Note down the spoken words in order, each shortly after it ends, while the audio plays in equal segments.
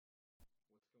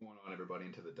Going on, everybody,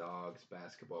 into the Dogs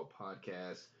Basketball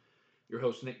Podcast. Your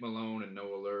host, Nick Malone and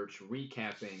Noah Lurch,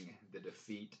 recapping the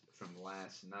defeat from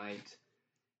last night.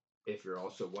 If you're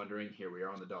also wondering, here we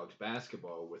are on the Dogs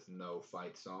Basketball with no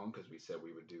fight song because we said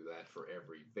we would do that for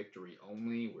every victory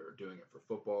only. We're doing it for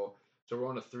football. So we're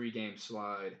on a three-game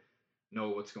slide.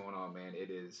 Noah, what's going on, man?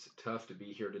 It is tough to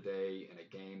be here today in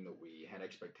a game that we had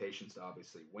expectations to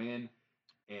obviously win,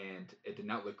 and it did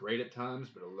not look great at times,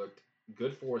 but it looked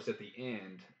good for us at the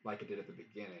end, like it did at the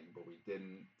beginning. But we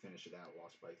didn't finish it out.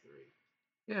 Lost by three.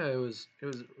 Yeah, it was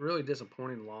really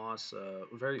disappointing loss.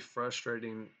 Very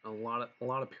frustrating. A lot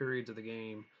of periods of the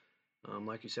game.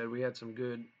 Like you said, we had some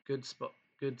good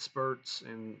spurts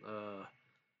and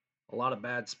a lot of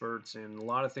bad spurts and a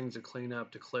lot of things to clean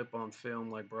up to clip on film,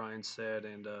 like Brian said.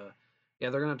 And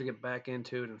yeah, they're gonna have to get back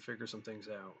into it and figure some things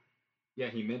out. Yeah,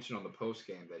 he mentioned on the post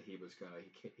game that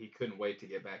he couldn't wait to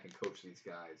get back and coach these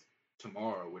guys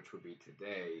tomorrow, which would be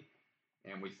today.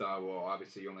 And we thought, well,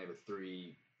 obviously you only have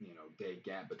a day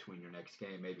gap between your next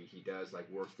game. Maybe he does like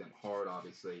work them hard,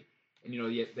 obviously, and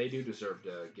yet they do deserve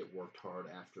to get worked hard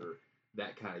after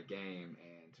that kind of game.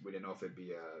 And we didn't know if it'd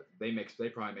be they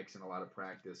probably mix in a lot of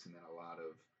practice and then a lot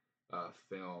of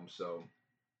film. So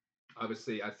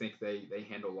obviously, I think they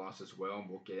handle losses well, and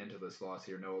we'll get into this loss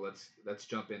here. No, let's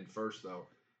jump in first though,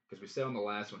 because we said on the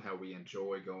last one how we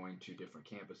enjoy going to different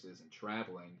campuses and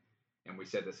traveling, and we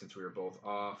said that since we were both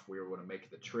off, we were going to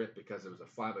make the trip because it was a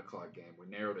 5 o'clock game. We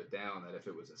narrowed it down that if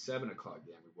it was a 7 o'clock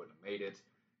game, we wouldn't have made it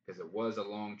because it was a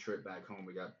long trip back home.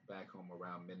 We got back home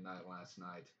around midnight last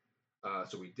night,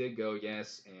 so we did go,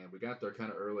 yes, and we got there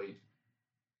kind of early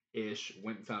ish.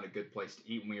 Went and found a good place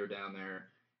to eat when we were down there,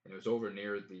 and it was over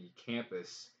near the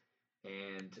campus.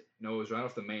 And no, it was right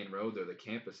off the main road there, the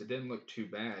campus. It didn't look too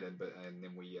bad, and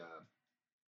then we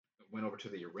went over to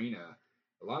the arena.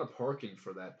 A lot of parking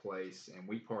for that place, and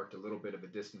we parked a little bit of a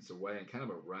distance away in kind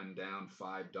of a rundown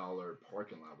 $5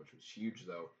 parking lot, which was huge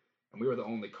though. And we were the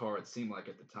only car it seemed like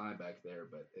at the time back there,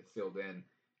 but it filled in.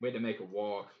 We had to make a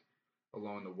walk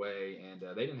along the way, and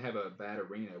they didn't have a bad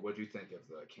arena. What do you think of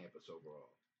the campus overall?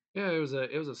 Yeah, it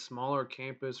was a smaller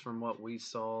campus from what we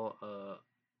saw.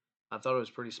 I thought it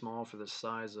was pretty small for the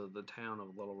size of the town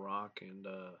of Little Rock, and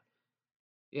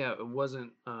yeah, it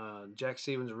wasn't Jack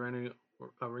Stevens Arena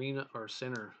or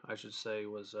Center, I should say,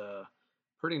 was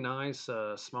pretty nice.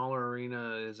 Smaller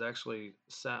arena is actually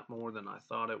sat more than I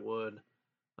thought it would.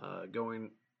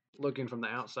 Going looking from the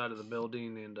outside of the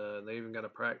building, and they even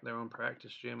got their own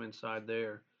practice gym inside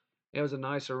there. It was a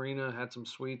nice arena. Had some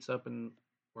suites up in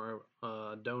where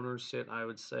donors sit, I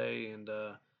would say, and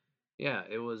yeah,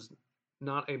 it was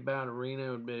not a bad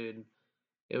arena.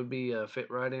 It would be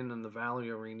fit right in the Valley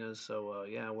arenas. So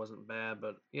yeah, it wasn't bad,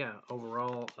 but yeah,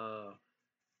 overall,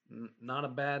 not a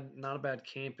bad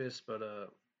campus, but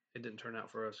it didn't turn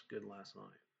out for us good last night.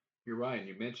 You're right, and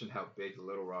you mentioned how big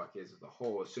Little Rock is as a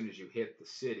whole. As soon as you hit the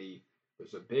city,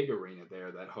 there's a big arena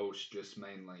there that hosts just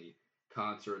mainly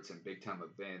concerts and big time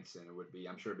events, and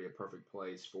I'm sure it'd be a perfect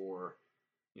place for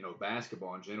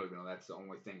basketball in general. Even though that's the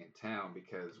only thing in town,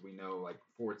 because we know like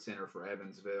Ford Center for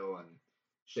Evansville and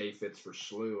Shea Fitz for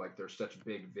SLU, like they're such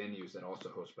big venues that also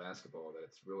host basketball that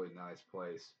it's a really nice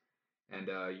place. And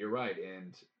you're right,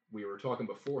 and we were talking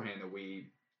beforehand that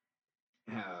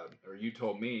or you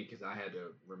told me because I had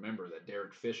to remember that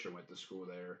Derek Fisher went to school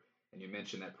there, and you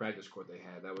mentioned that practice court they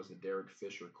had. That was the Derek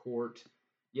Fisher court.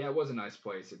 Yeah, it was a nice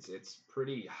place. It's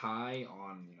pretty high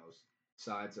on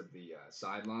sides of the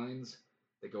sidelines.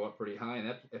 They go up pretty high, and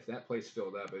that if that place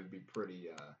filled up, it would be pretty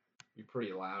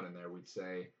loud in there. We'd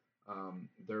say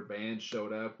their band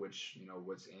showed up, which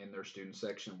was in their student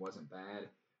section, wasn't bad.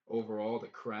 Overall, the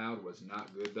crowd was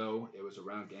not good though. It was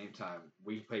around game time.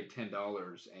 We paid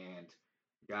 $10 and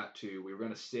we were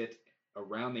going to sit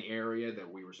around the area that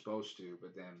we were supposed to,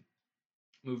 but then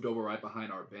moved over right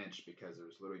behind our bench because there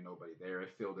was literally nobody there.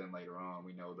 It filled in later on.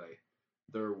 We know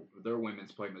their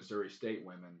women's play Missouri State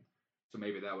women, so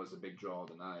maybe that was a big draw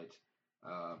tonight.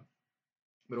 Uh,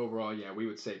 but overall, yeah, we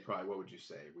would say probably what would you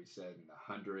say? We said in the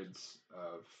hundreds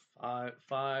of, I'd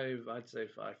say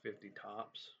 550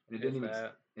 tops, and if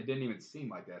that. it didn't even seem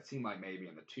like that. It seemed like maybe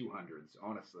in the 200s,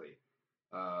 honestly.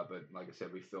 But like I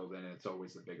said, we filled in, and it's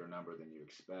always a bigger number than you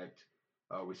expect.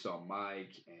 We saw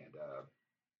Mike and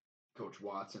Coach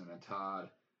Watson and then Todd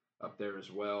up there as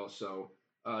well. So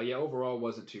yeah, overall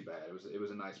wasn't too bad. It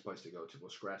was a nice place to go to. We'll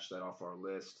scratch that off our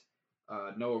list.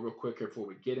 Noah, real quick here before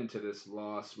we get into this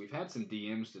loss, we've had some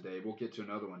DMs today. We'll get to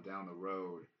another one down the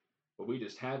road, but we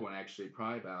just had one actually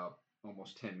probably about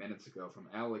almost 10 minutes ago from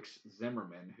Alex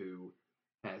Zimmerman, who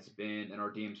has been in our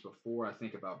DMs before. I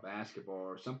think about basketball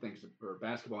or some things, or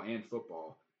basketball and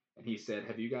football. and he said,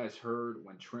 "Have you guys heard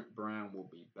when Trent Brown will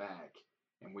be back?"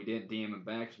 And we didn't DM him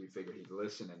back because we figured he'd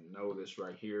listen and know this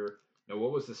right here. Now,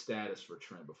 what was the status for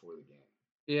Trent before the game?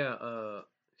 Yeah,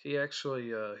 he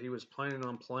actually he was planning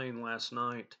on playing last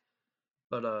night,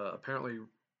 but apparently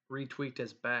retweaked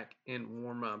his back in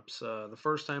warm-ups. The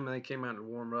first time they came out to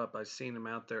warm up, I seen him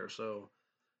out there. So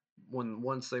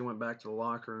once they went back to the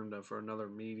locker room for another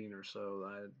meeting or so,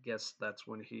 I guess that's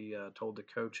when he told the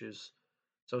coaches.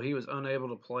 So he was unable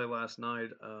to play last night.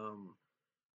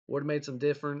 Would have made some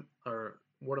different, or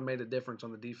would have made a difference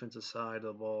on the defensive side of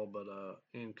the ball, but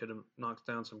and could have knocked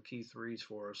down some key threes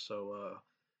for us. So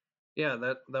yeah,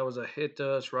 that was a hit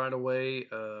to us right away.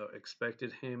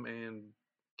 Expected him and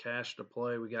Cash to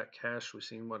play. We got Cash. We've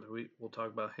seen what we'll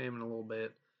talk about him in a little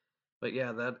bit. But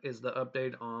yeah, that is the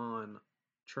update on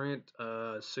Trent.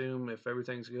 Assume if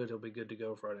everything's good, he'll be good to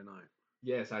go Friday night.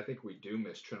 Yes, I think we do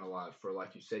miss Trent a lot for,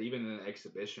 like you said, even in an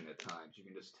exhibition at times. You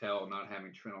can just tell not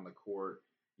having Trent on the court.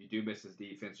 You do miss his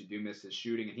defense. You do miss his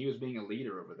shooting. And he was being a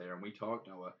leader over there. And we talked,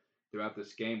 Noah, throughout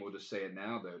this game. We'll just say it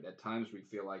now, though. At times we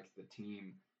feel like the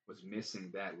team was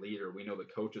missing that leader. We know the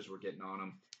coaches were get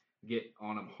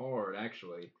on him hard,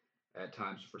 actually, at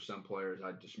times for some players.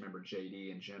 I just remember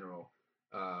JD in general.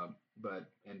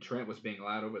 And Trent was being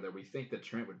loud over there. We think that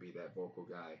Trent would be that vocal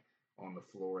guy on the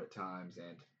floor at times.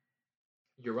 And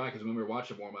you're right, because when we were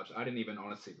watching warm-ups, I didn't even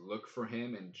honestly look for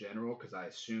him in general because I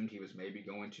assumed he was maybe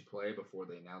going to play before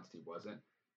they announced he wasn't.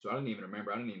 So I didn't even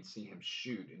remember. I didn't even see him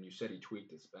shoot. And you said he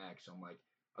tweaked his back. So I'm like,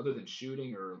 other than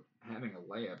shooting or having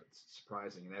a layup, it's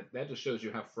surprising. And that just shows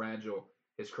you how fragile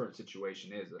his current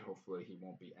situation is, that hopefully he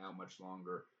won't be out much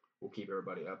longer. We'll keep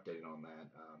everybody updated on that.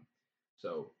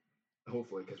 So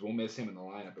hopefully, because we'll miss him in the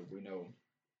lineup, but we know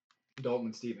Dalton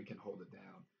and Steven can hold it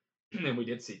down. And we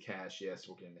did see Cash. Yes,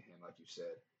 we'll get into him, like you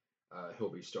said. He'll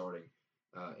be starting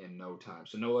in no time.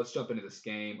 So, no, let's jump into this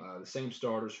game. The same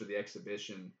starters for the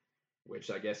exhibition, which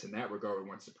I guess in that regard we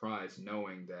weren't surprised,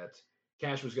 knowing that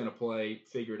Cash was going to play.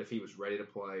 Figured if he was ready to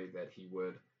play that he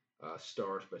would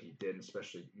start, but he didn't,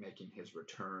 especially making his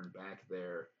return back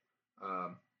there.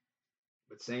 Um,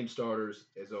 but same starters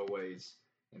as always,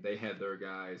 and they had their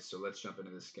guys. So let's jump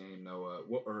into this game, Noah.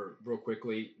 Or real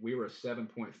quickly, we were a 7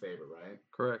 point favorite, right?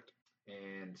 Correct.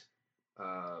 And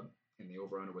uh, and the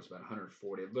over under was about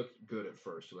 140. It looked good at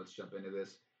first. So let's jump into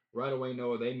this right away.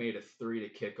 Noah, they made a three to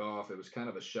kick off. It was kind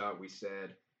of a shot, we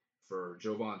said, for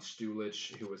Jovan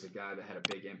Stulic, who was a guy that had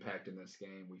a big impact in this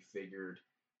game. We figured.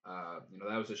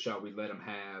 That was a shot we let him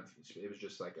have. It was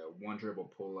just like a one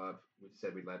dribble pull up. We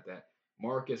said we'd let that.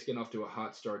 Marcus getting off to a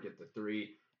hot start, get the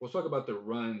three. We'll talk about the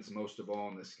runs most of all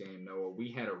in this game, Noah.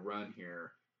 We had a run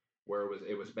here where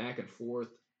it was back and forth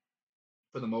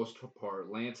for the most part.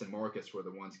 Lance and Marcus were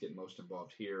the ones getting most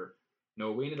involved here.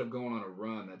 No, we ended up going on a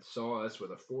run that saw us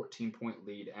with a 14-point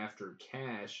lead after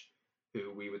Cash,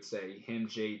 who we would say him,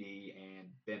 JD, and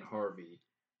Ben Harvey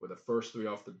were the first three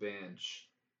off the bench.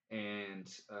 And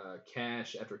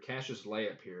Cash, after Cash's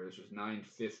layup here, this was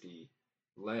 9:50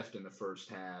 left in the first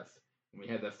half. When we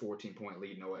had that 14-point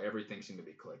lead, Noah, everything seemed to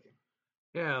be clicking.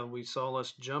 Yeah, we saw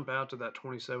us jump out to that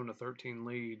 27-13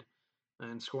 lead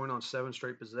and scoring on 7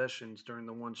 straight possessions during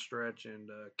the one stretch. And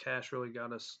Cash really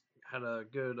got us had a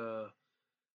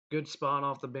good spot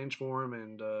off the bench for him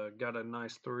and got a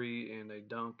nice three and a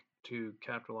dunk to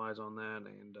capitalize on that.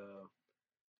 And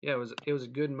yeah, it was a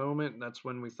good moment. That's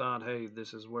when we thought, hey,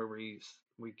 this is where we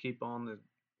keep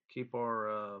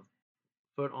our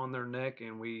foot on their neck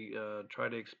and we try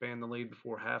to expand the lead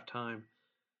before halftime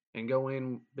and go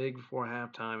in big before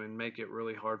halftime and make it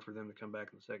really hard for them to come back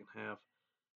in the second half.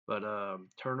 But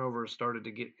turnovers started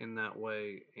to get in that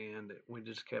way, and we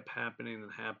just kept happening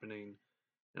and happening.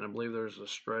 And I believe there was a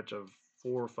stretch of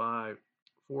 4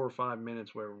 or 5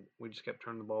 minutes where we just kept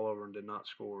turning the ball over and did not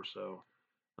score. So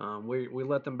we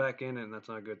let them back in, and that's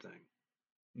not a good thing.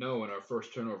 No, and our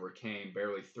first turnover came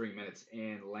barely 3 minutes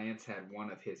in. Lance had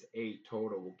one of his 8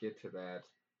 total. We'll get to that.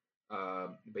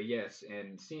 But yes,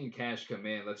 and seeing Cash come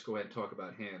in, let's go ahead and talk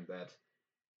about him. That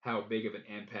how big of an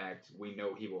impact we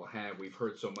know he will have. We've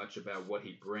heard so much about what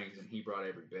he brings, and he brought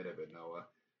every bit of it,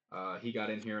 Noah. He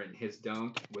got in here, and his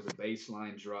dunk was a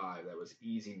baseline drive that was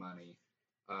easy money.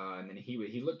 And then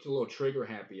he looked a little trigger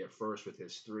happy at first with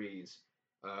his threes.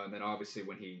 And then obviously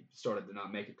when he started to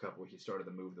not make a couple, he started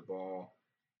to move the ball,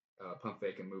 pump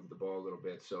fake and move the ball a little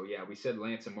bit. So yeah, we said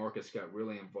Lance and Marcus got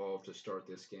really involved to start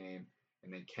this game,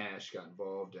 and then Cash got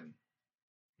involved. And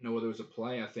there was a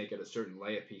play I think at a certain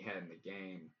layup he had in the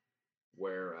game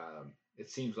where it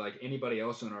seems like anybody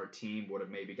else on our team would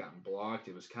have maybe gotten blocked.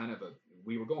 It was kind of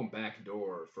we were going back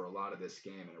door for a lot of this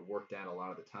game, and it worked out a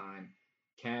lot of the time.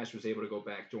 Cash was able to go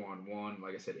backdoor on one.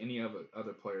 Like I said, any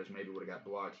other players maybe would have got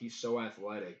blocked. He's so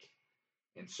athletic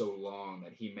and so long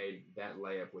that he made that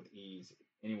layup with ease.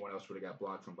 Anyone else would have got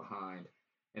blocked from behind.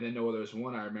 And then no, there was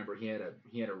one I remember he had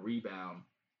a rebound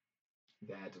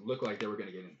that looked like they were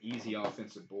going to get an easy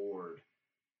offensive board,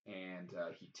 and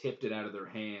he tipped it out of their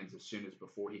hands as soon as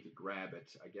before he could grab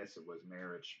it. I guess it was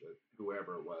Marich, but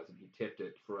whoever it was, and he tipped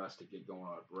it for us to get going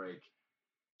on a break.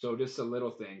 So just the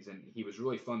little things, and he was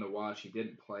really fun to watch. He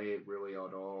didn't play it really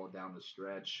at all down the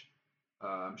stretch.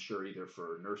 I'm sure either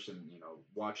for nursing,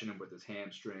 watching him with his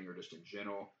hamstring or just in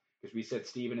general. Because we said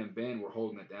Steven and Ben were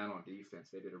holding it down on defense.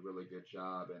 They did a really good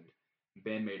job, and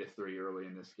Ben made a three early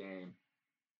in this game.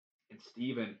 And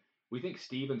Steven, we think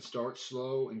Steven starts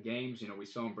slow in games. We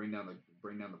saw him bring down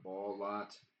the ball a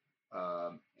lot,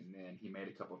 and then he made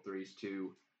a couple threes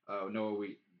too. Noah,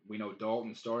 we know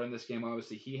Dalton started in this game.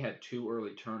 Obviously, he had two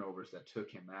early turnovers that took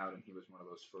him out, and he was one of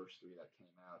those first three that came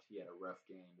out. He had a rough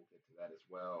game. We'll get to that as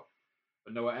well.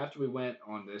 But Noah, after we went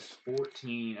on this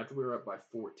 14, after we were up by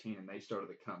 14 and they started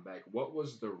to come back, what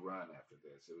was the run after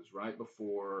this? It was right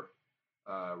before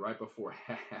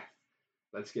half.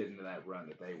 Let's get into that run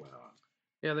that they went on.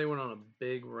 Yeah, they went on a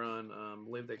big run. I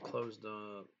believe they closed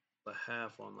the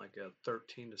half on like a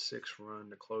 13-6 run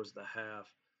to close the half.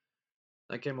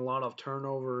 That came a lot of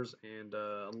turnovers and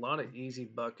a lot of easy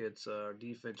buckets. Our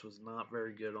defense was not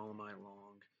very good all night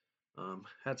long.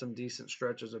 Had some decent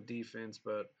stretches of defense,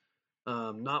 but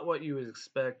not what you would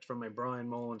expect from a Brian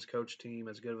Mullins coach team,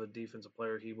 as good of a defensive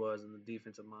player he was and the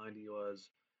defensive mind he was.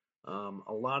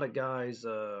 A lot of guys,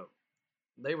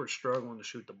 they were struggling to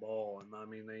shoot the ball, and I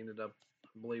mean, they ended up,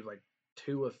 I believe, like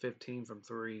 2 of 15 from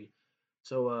three.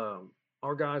 So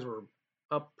our guys were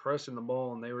up pressing the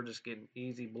ball, and they were just getting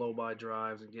easy blow by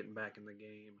drives and getting back in the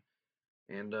game.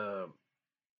 And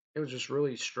it was just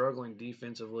really struggling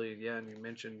defensively. Yeah, and you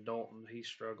mentioned Dalton; he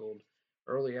struggled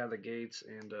early out of the gates,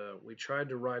 and we tried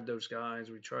to ride those guys.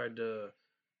 We tried to.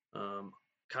 Um,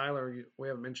 Kyler, we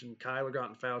haven't mentioned Kyler got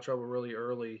in foul trouble really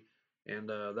early, and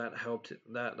that helped.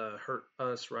 That hurt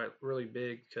us really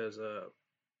big because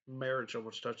Marriage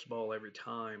almost touched the ball every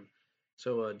time.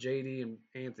 So JD and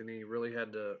Anthony really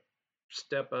had to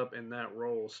step up in that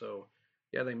role. So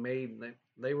yeah,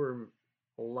 they were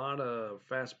a lot of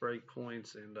fast break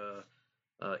points and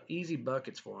easy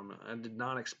buckets for them. I did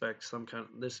not expect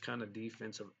this kind of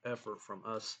defensive effort from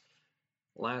us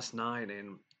last night,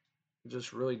 and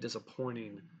just really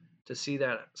disappointing to see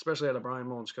that, especially out of Brian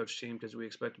Mullins' coach team, because we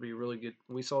expect to be really good.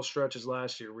 We saw stretches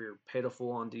last year we were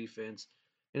pitiful on defense,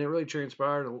 and it really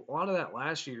transpired. A lot of that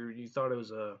last year, you thought it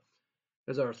was our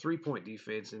 3-point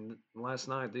defense, and last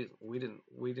night we didn't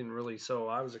really. So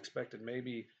I was expected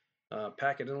maybe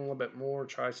pack it in a little bit more,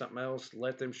 try something else,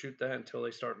 let them shoot that until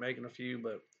they start making a few,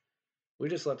 but we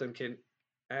just let them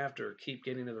keep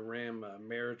getting to the rim.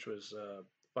 Marich was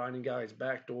finding guys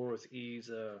backdoor with ease.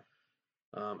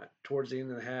 Towards the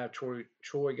end of the half,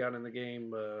 Troy got in the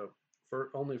game.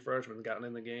 Only freshman got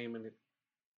in the game, and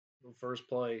the first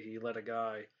play he let a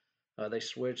guy. They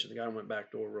switched, and the guy went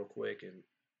backdoor real quick and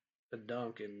a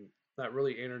dunk, and that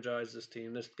really energized this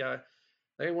team. This guy,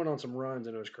 they went on some runs,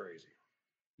 and it was crazy.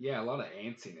 Yeah, a lot of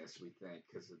antsiness, we think,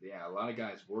 because yeah, a lot of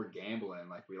guys were gambling,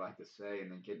 like we like to say,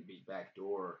 and then getting beat back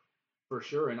door for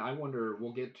sure. And I wonder,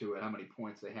 we'll get to it, how many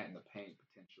points they had in the paint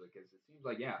potentially, because it seems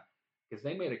like yeah, because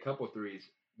they made a couple threes.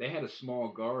 They had a small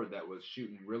guard that was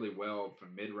shooting really well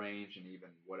from mid range and even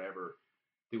whatever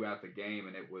throughout the game,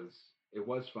 and it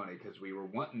was funny because we were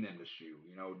wanting them to shoot.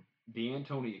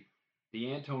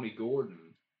 D'Antoni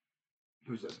Gordon,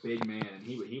 who's a big man, and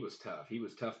he was tough. He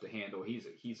was tough to handle. He's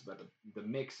about the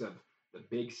mix of the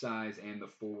big size and the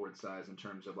forward size in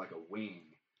terms of like a wing,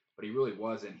 but he really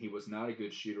wasn't. He was not a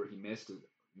good shooter. He missed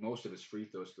most of his free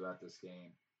throws throughout this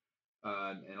game,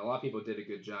 and a lot of people did a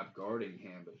good job guarding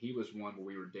him. But he was one where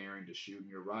we were daring to shoot. And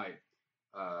you're right,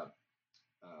 uh,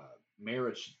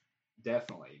 Marich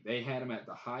definitely. They had him at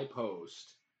the high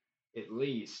post at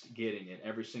least getting it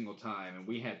every single time. And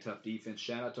we had tough defense.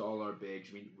 Shout out to all our bigs.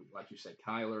 Like you said,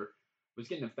 Kyler was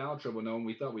getting in foul trouble. No, and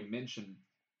we thought we mentioned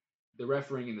the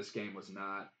refereeing in this game was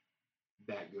not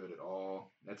that good at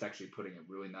all. That's actually putting it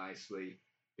really nicely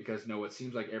because no, it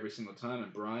seems like every single time,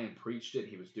 and Brian preached it.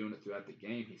 He was doing it throughout the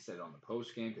game. He said it on the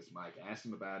post game because Mike asked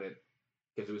him about it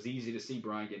because it was easy to see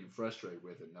Brian getting frustrated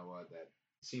with it. Noah, that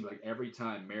it seemed like every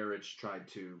time Marriage tried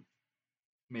to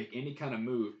make any kind of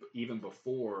move, even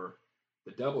before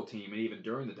the double team and even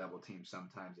during the double team,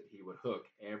 sometimes that he would hook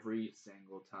every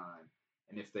single time.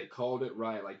 And if they called it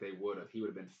right, like they would have, he would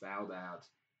have been fouled out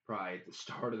probably at the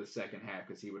start of the second half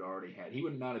because he would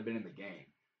not have been in the game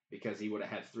because he would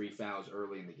have had three fouls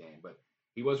early in the game. But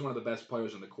he was one of the best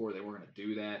players on the court. They weren't going to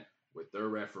do that with their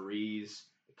referees,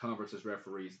 the conference's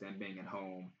referees, them being at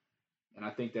home. And I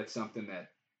think that's something that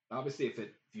obviously if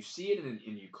you see it and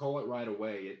you call it right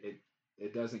away,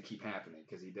 it doesn't keep happening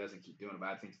because he doesn't keep doing it. But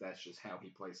I think that's just how he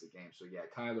plays the game. So yeah,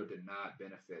 Kyler did not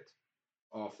benefit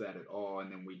off that at all.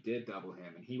 And then we did double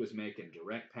him, and he was making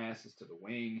direct passes to the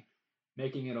wing,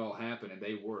 making it all happen. And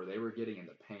they were getting in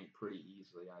the paint pretty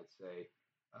easily, I'd say.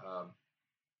 Um,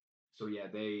 so yeah,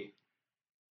 they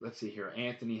let's see here.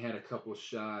 Anthony had a couple of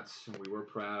shots, and we were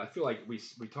proud. I feel like we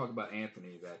talk about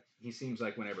Anthony that he seems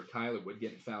like whenever Kyler would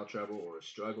get in foul trouble or is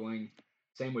struggling,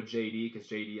 same with JD because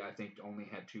JD I think only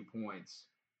had 2 points.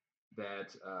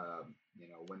 That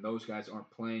when those guys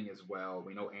aren't playing as well,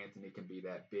 we know Anthony can be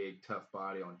that big tough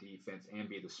body on defense and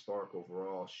be the spark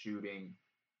overall, shooting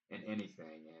and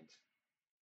anything. And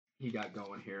he got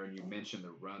going here, and you mentioned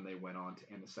the run they went on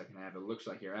to end the second half. It looks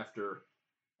like here after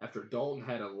Dalton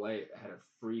had a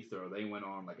free throw, they went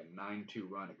on like a 9-2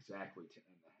 run exactly to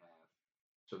end the half.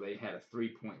 So they had a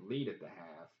 3-point lead at the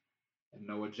half. And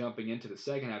Noah jumping into the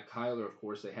second half, Kyler, of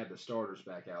course, they had the starters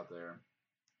back out there.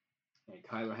 And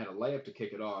Kyler had a layup to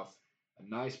kick it off. A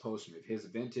nice post move, his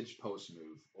vintage post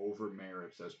move over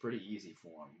Merritt. So it's pretty easy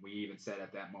for him. We even said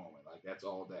at that moment, like, that's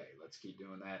all day. Let's keep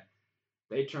doing that.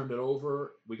 They turned it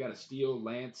over. We got a steal.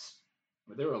 Lance,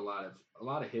 there were a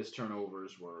lot of his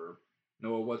turnovers were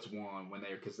Noah. What's one when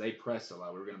because they pressed a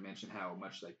lot. We were going to mention how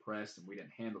much they pressed, and we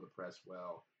didn't handle the press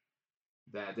well.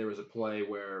 That there was a play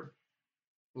where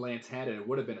Lance had it. It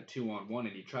would have been a 2-on-1,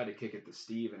 and he tried to kick it to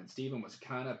Steven, and Steven was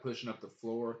kind of pushing up the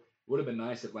floor. Would have been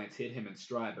nice if Lance hit him in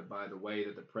stride, but by the way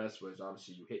that the press was,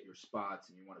 obviously you hit your spots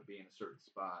and you want to be in a certain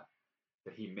spot.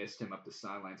 That he missed him up the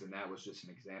sidelines, and that was just an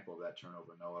example of that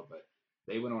turnover, Noah. But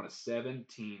they went on a 17-2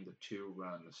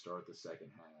 run to start the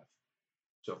second half.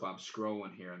 So if I'm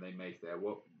scrolling here and they make that,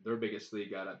 well, their biggest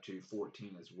lead got up to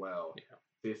 14 as well.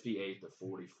 Yeah.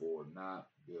 58-44, not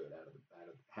good out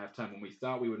of halftime when we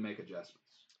thought we would make adjustments.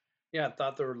 Yeah, I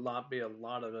thought there would be a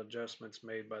lot of adjustments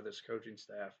made by this coaching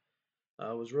staff.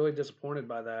 I was really disappointed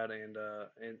by that, and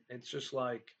it's just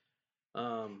like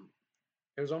um,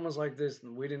 it was almost like this.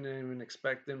 We didn't even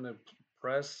expect them to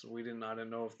press. I didn't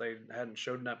know if they hadn't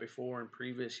showed that before in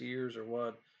previous years or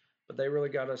what, but they really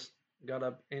got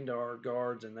up into our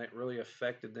guards, and that really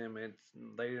affected them.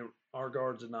 Our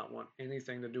guards did not want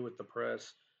anything to do with the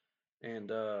press,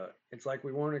 and it's like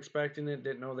we weren't expecting it.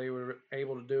 Didn't know they were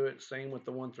able to do it. Same with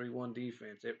the 1-3-1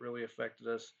 defense. It really affected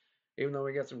us, even though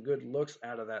we got some good looks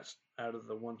out of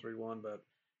the 1-3-1. But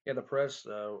yeah, the press.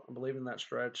 I believe in that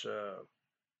stretch.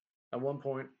 At one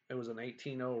point, it was an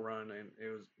 18-0 run, and it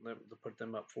was to put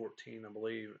them up 14, I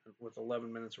believe, with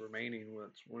 11 minutes remaining.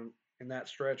 When in that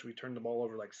stretch, we turned the ball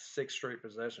over like 6 straight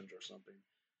possessions or something,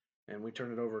 and we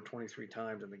turned it over 23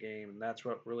 times in the game, and that's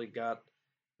what really got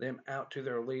them out to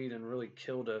their lead and really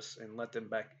killed us and let them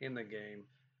back in the game.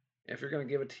 If you're going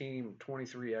to give a team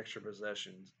 23 extra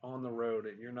possessions on the road,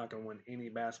 and you're not going to win any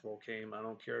basketball game, I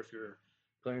don't care if you're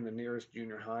playing the nearest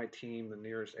junior high team, the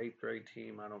nearest eighth grade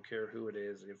team, I don't care who it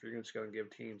is. If you're just going to give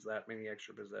teams that many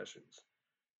extra possessions,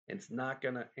 it's not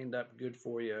going to end up good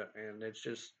for you. And it's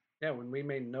just, yeah, when we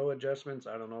made no adjustments,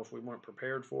 I don't know if we weren't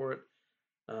prepared for it.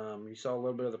 You saw a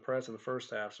little bit of the press in the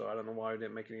first half, so I don't know why we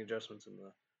didn't make any adjustments in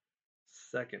the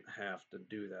second half to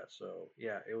do that. So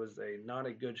yeah, it was not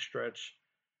a good stretch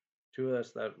to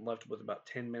us that left with about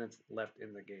 10 minutes left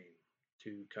in the game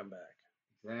to come back.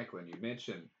 Exactly. And you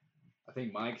mentioned, I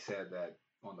think Mike said that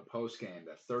on the post game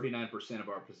that 39% of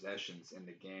our possessions in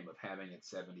the game of having it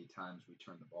 70 times we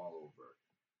turned the ball over.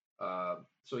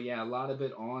 So yeah, a lot of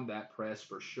it on that press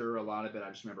for sure. A lot of it, I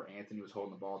just remember Anthony was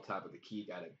holding the ball top of the key,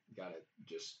 got it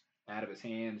just out of his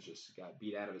hands, just got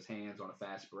beat out of his hands on a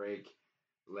fast break,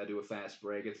 led to a fast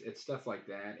break. It's stuff like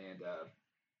that, and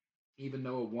even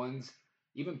though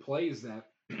even plays that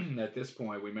at this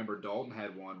point, we remember Dalton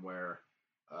had one where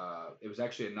it was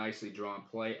actually a nicely drawn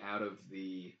play out of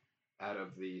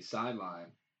the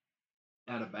sideline,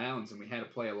 out of bounds, and we had to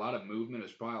play a lot of movement. It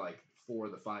was probably like 4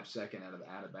 of the 5 second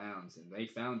out of bounds, and they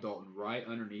found Dalton right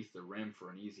underneath the rim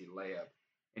for an easy layup,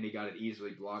 and he got it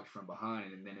easily blocked from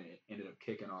behind, and then it ended up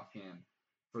kicking off him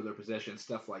for their possession.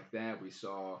 Stuff like that. We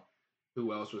saw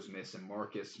who else was missing.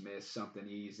 Marcus missed something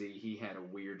easy. He had a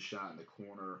weird shot in the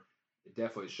corner.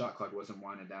 Definitely, the shot clock wasn't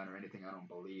winding down or anything. I don't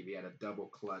believe he had a double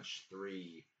clutch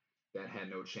three that had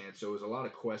no chance. So it was a lot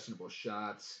of questionable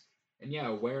shots. And yeah,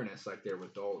 awareness like there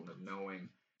with Dalton of knowing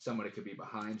somebody could be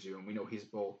behind you. And we know he's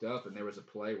bulked up. And there was a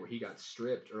play where he got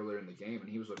stripped earlier in the game and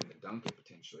he was looking to dunk it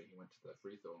potentially. He went to the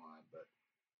free throw line. But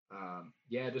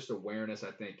yeah, just awareness.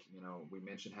 I think, we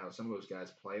mentioned how some of those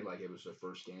guys played like it was their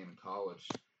first game in college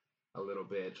a little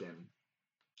bit. And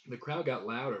the crowd got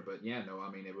louder, but yeah, no, I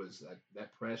mean it was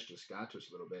that press just got to us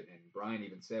a little bit, and Brian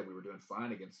even said we were doing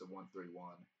fine against the 1-3-1,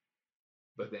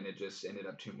 but then it just ended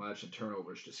up too much, and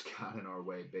turnovers just got in our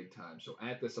way big time. So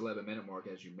at this 11-minute mark,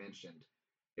 as you mentioned,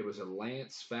 it was a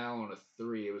Lance foul on a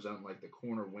three. It was on like the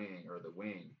corner wing or the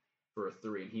wing for a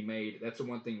three, and he made. That's the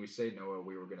one thing we say, Noah.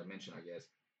 We were going to mention, I guess,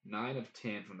 9 of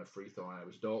 10 from the free throw line. It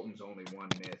was Dalton's only one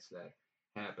miss that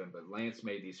happened, but Lance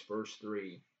made these first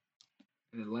three,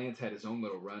 and then Lance had his own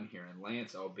little run here, and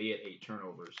Lance, albeit 8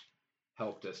 turnovers,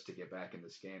 helped us to get back in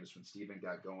this game. This when Steven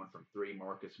got going from three.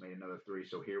 Marcus made another three.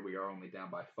 So here we are only down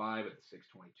by 5 at the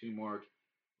 6:22 mark.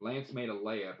 Lance made a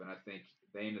layup, and I think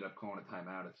they ended up calling a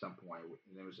timeout at some point.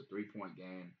 And it was a 3-point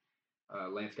game.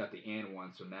 Lance got the and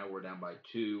one, so now we're down by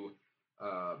 2.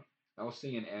 Uh,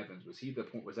 Alcian Evans, was he the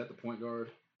point? Was that the point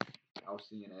guard?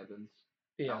 Alcian Evans,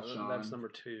 Yeah, that's Alshon. number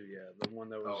two. Yeah, the one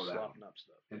that was Oh, that one. slopping up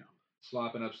stuff. And Yeah.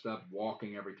 slopping up stuff,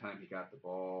 walking every time he got the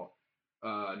ball.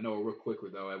 No, real quickly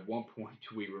though, at one point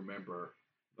we remember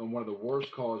on one of the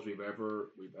worst calls we've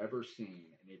ever seen,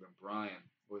 and even Brian,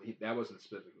 well, that wasn't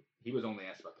specific. He was only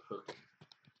asked about the hooking,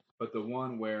 but the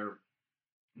one where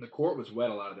the court was wet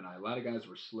a lot of the night. A lot of guys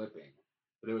were slipping,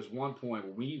 but there was one point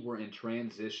where we were in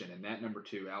transition, and that number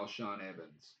two, Alshon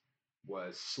Evans,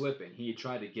 was slipping. He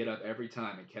tried to get up every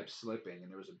time and kept slipping, and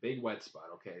there was a big wet spot.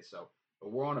 Okay, so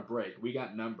but we're on a break. We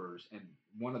got numbers, and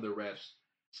one of the refs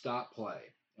stopped play,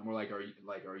 and we're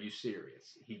are you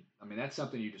serious? I mean, that's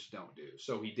something you just don't do.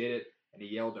 So he did it, and he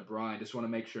yelled to Brian, just want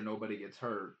to make sure nobody gets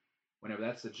hurt. Whenever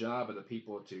that's the job of the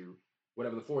people to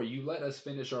whatever the four, you let us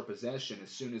finish our possession as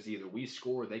soon as either we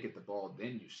score, or they get the ball,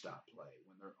 then you stop play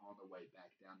when they're on the way back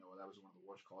down. No, that was one of the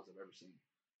worst calls I've ever seen.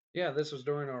 Yeah, this was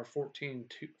during our 14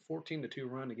 to 2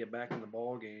 run to get back in the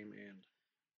ball game, and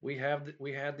we had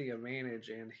the advantage,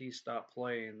 and he stopped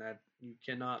playing. That you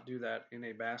cannot do that in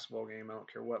a basketball game. I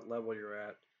don't care what level you're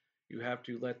at. You have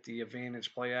to let the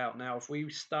advantage play out. Now, if we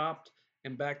stopped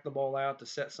and backed the ball out to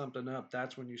set something up,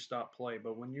 that's when you stop play.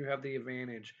 But when you have the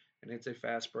advantage and it's a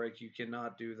fast break, you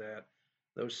cannot do that.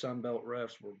 Those Sunbelt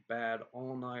refs were bad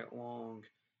all night long,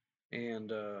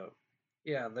 and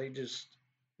yeah, they just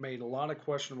made a lot of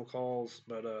questionable calls,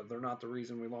 but they're not the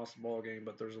reason we lost the ball game.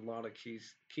 But there's a lot of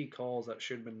key calls that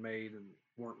should have been made and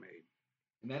weren't made.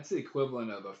 And that's the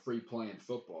equivalent of a free play in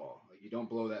football. Like you don't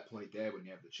blow that play dead when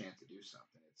you have the chance to do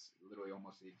something. It's literally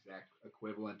almost the exact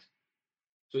equivalent.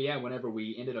 So yeah, whenever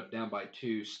we ended up down by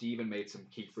 2, Steven made some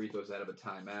key free throws out of a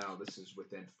timeout. This is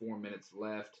within 4 minutes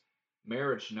left.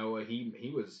 Marriage Noah,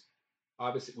 he was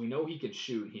obviously we know he can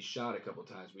shoot. He shot a couple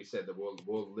times. We said that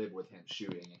we'll live with him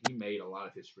shooting, and he made a lot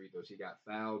of his free throws. He got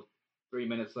fouled. 3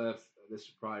 minutes left. This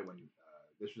was probably when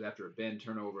this was after a Ben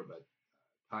turnover, but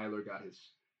Tyler got his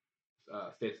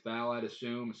fifth foul, I'd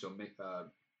assume. So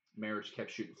Marriage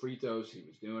kept shooting free throws. He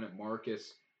was doing it.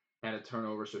 Marcus had a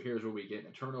turnover. So here's where we get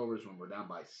into turnovers when we're down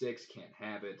by 6. Can't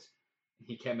have it.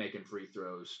 He kept making free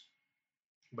throws,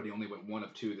 but he only went 1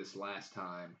 of 2 this last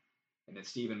time. And then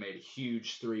Steven made a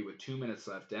huge three with 2 minutes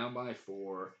left, down by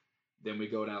 4. Then we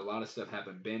go down. A lot of stuff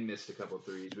happened. Ben missed a couple of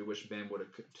threes. We wish Ben would have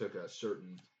took a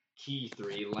certain key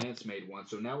three. Lance made one.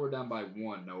 So now we're down by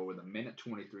 1. No, with a minute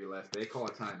 23 left. They call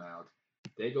a timeout.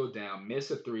 They go down, miss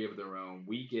a three of their own.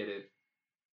 We get it.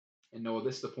 And Noah,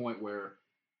 this is the point where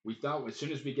we thought as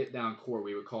soon as we get down court,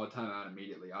 we would call a timeout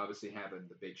immediately. Obviously, having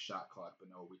the big shot clock, but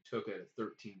no, we took it at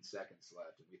 13 seconds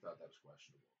left, and we thought that was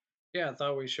questionable. Yeah, I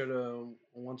thought we should have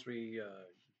once we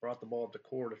brought the ball up the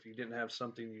court. If you didn't have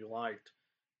something you liked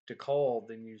to call,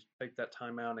 then you take that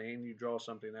timeout and you draw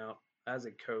something out as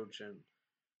a coach.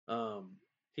 And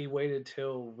he waited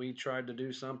till we tried to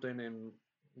do something and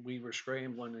we were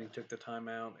scrambling, and he took the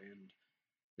timeout. And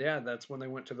yeah, that's when they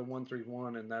went to the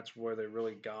 1-3-1, and that's where they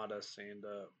really got us. And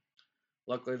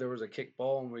luckily, there was a kick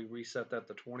ball, and we reset that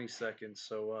to 20 seconds.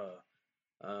 So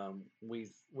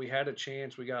we had a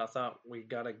chance. I thought we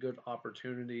got a good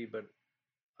opportunity, but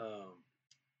um,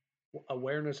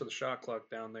 awareness of the shot clock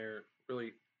down there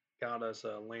really got us.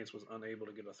 Lance was unable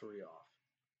to get a three off.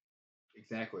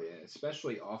 Exactly, and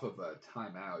especially off of a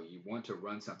timeout, you want to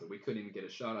run something. We couldn't even get a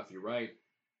shot off. You're right,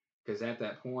 because at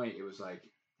that point it was like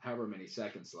however many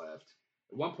seconds left.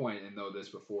 At one point, and know this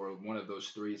before, one of those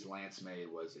threes Lance made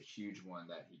was a huge one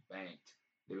that he banked.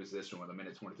 It was this one with a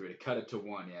minute 23 to cut it to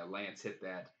 1. Yeah, Lance hit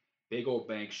that big old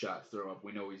bank shot throw up.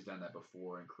 We know he's done that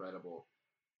before. Incredible.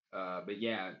 But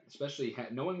yeah, especially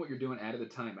knowing what you're doing out of the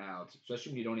timeout,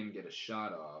 especially when you don't even get a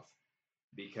shot off,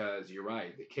 because you're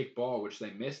right, the kick ball, which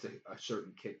they missed a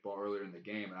certain kick ball earlier in the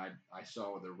game, and I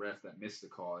saw the ref that missed the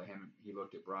call. He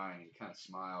looked at Brian, and he kind of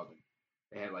smiled, and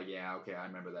they had like, yeah, okay, I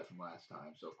remember that from last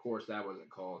time. So of course that wasn't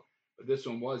called, but this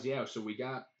one was, yeah. So we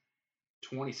got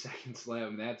 20 seconds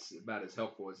left, and that's about as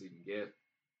helpful as he can get.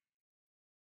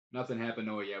 Nothing happened.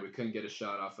 Oh, yeah, we couldn't get a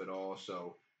shot off at all.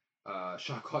 So,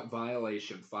 shot clock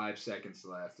violation, 5 seconds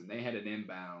left, and they had an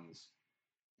inbounds.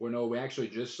 Well, no, we actually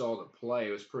just saw the play.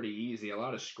 It was pretty easy. A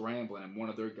lot of scrambling, and one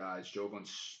of their guys, Jovan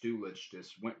Stulich,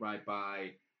 just went right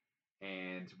by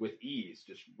and with ease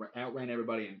just outran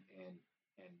everybody and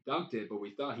dunked it. But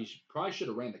we thought he probably should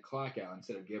have ran the clock out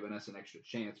instead of giving us an extra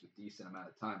chance with decent amount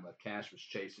of time left. Cash was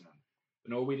chasing him.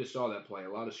 But no, we just saw that play.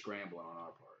 A lot of scrambling on our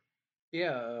part.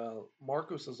 Yeah,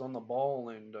 Marcos was on the ball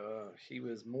and he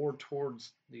was more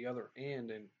towards the other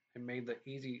end and made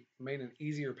an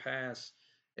easier pass.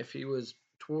 If he was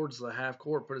towards the half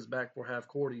court, put his back for half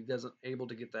court, he doesn't able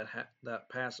to get that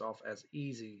pass off as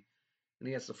easy, and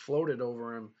he has to float it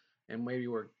over him, and maybe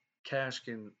where Cash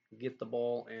can get the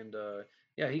ball. And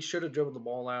yeah, he should have dribbled the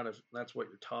ball out if that's what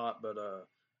you're taught. But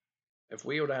if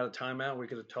we would have had a timeout, we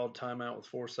could have told timeout with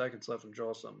 4 seconds left and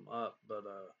draw something up. But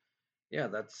yeah,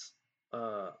 that's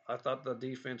I thought the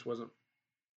defense wasn't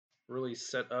really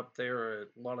set up there. A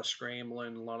lot of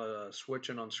scrambling, a lot of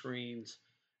switching on screens,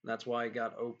 and that's why it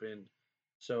got open.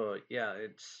 So yeah,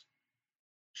 it's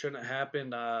shouldn't have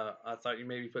happened. I thought you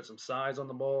maybe put some size on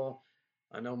the ball.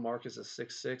 I know Marcus is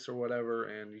 6'6" or whatever,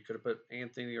 and you could have put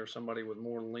Anthony or somebody with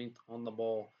more length on the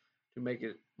ball to make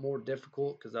it more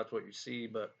difficult because that's what you see.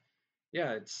 But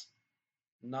yeah, it's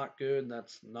not good.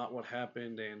 That's not what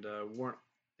happened, and weren't.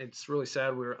 It's really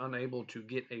sad we were unable to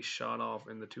get a shot off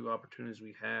in the two opportunities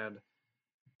we had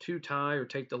to tie or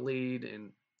take the lead,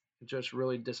 and just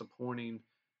really disappointing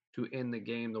to end the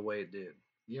game the way it did.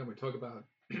 Yeah, we talk about,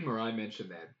 or I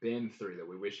mentioned that Ben three that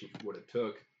we wish he would have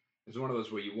took. It was one of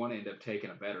those where you want to end up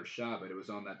taking a better shot, but it was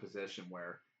on that possession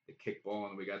where the kick ball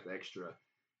and we got the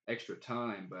extra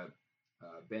time. But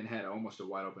Ben had almost a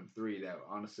wide open three that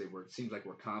honestly it seems like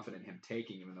we're confident in him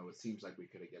taking, even though it seems like we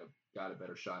could have got a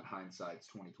better shot. In hindsight, it's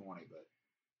 2020, but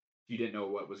you didn't know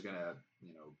what was gonna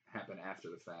happen after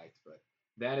the fact. But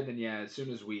that and then yeah, as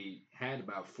soon as we had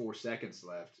about 4 seconds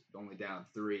left, only down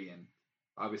three, and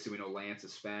obviously we know Lance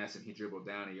is fast, and he dribbled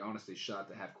down. And he honestly shot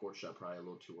the half court shot probably a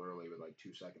little too early with like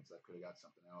 2 seconds left. Could have got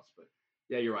something else, but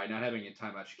yeah, you're right. Not having a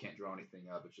timeout, you can't draw anything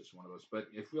up. It's just one of those. But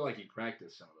I feel like he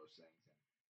practiced some of those things.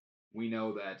 And we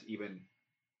know that even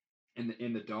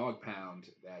in the dog pound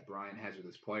that Brian has with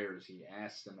his players, he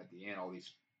asks them at the end all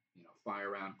these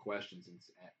fire round questions and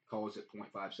calls it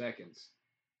 0.5 seconds.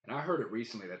 And I heard it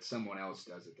recently that someone else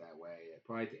does it that way,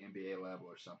 probably at the NBA level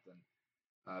or something.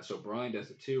 So Brian does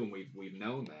it too, and we've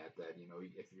known that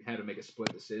if you had to make a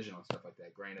split decision on stuff like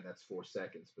that, granted that's 4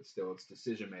 seconds, but still it's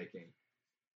decision making,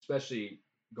 especially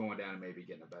going down and maybe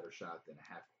getting a better shot than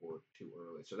a half court too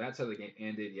early. So that's how the game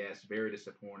ended. Yes, very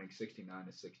disappointing,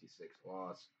 69-66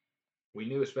 loss. We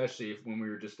knew, especially if when we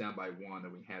were just down by one,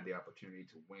 that we had the opportunity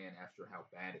to win after how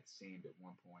bad it seemed at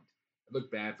one point. It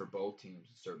looked bad for both teams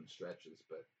in certain stretches,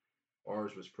 but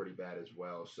ours was pretty bad as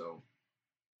well. So,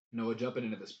 Noah, jumping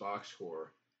into this box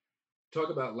score, talk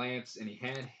about Lance, and he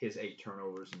had his 8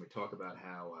 turnovers, and we talk about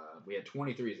how we had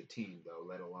 23 as a team, though,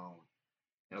 let alone.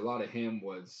 And a lot of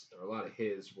a lot of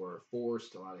his were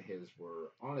forced, a lot of his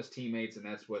were on his teammates, and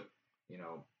that's what,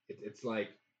 it's like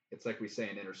we say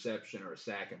an interception or a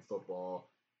sack in football.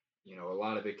 A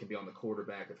lot of it can be on the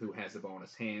quarterback of who has the ball in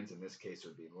his hands. In this case, it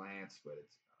would be Lance, but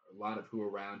it's a lot of who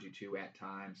around you too at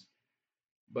times.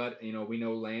 But we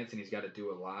know Lance, and he's got to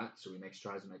do a lot, so he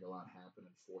tries to make a lot happen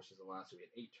and forces a lot. So we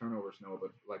had 8 turnovers, no,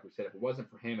 but like we said, if it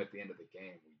wasn't for him at the end of the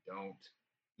game, we don't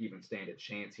even stand a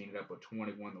chance. He ended up with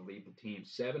 21 to lead the team.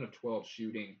 7 of 12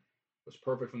 shooting, was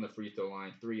perfect from the free throw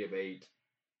line. 3 of 8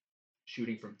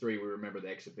 shooting from three. We remember the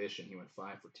exhibition. He went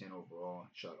 5 for 10 overall,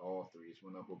 shot all threes.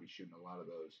 We know he'll be shooting a lot of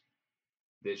those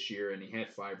this year, and he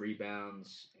had 5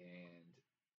 rebounds and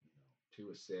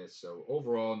 2 assists. So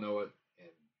overall, Noah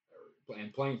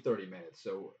and playing 30 minutes.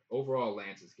 So overall,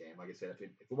 Lance's game, like I said, if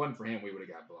it wasn't for him, we would have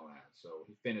got blown out. So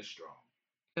he finished strong.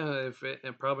 If it,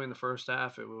 and probably in the first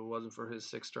half, if it wasn't for his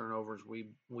 6 turnovers,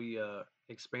 we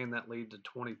expand that lead to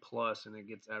 20 plus, and it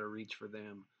gets out of reach for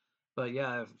them. But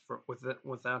yeah,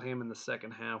 without him in the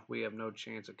second half, we have no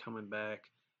chance of coming back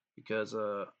because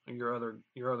your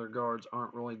other guards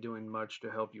aren't really doing much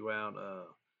to help you out.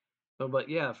 But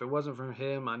yeah, if it wasn't for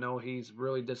him, I know he's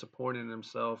really disappointed in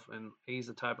himself, and he's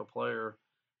the type of player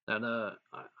that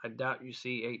I doubt you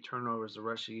see 8 turnovers the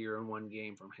rest of the year in one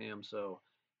game from him. So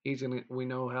he's gonna. We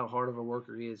know how hard of a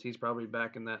worker he is. He's probably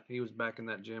back in that. He was back in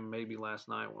that gym maybe last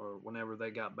night or whenever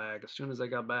they got back. As soon as they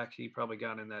got back, he probably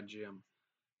got in that gym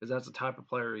because that's the type of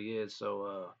player he is.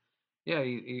 So yeah,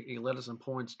 he led us in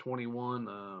points, 21,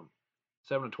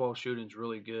 7 to 12 shooting is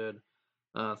really good.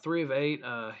 3 of 8.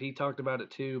 He talked about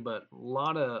it too, but a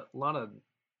lot of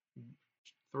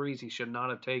threes he should not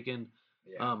have taken.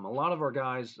 Yeah. A lot of our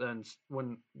guys, and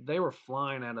when they were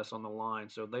flying at us on the line,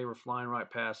 so they were flying right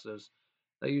past us.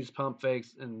 They used pump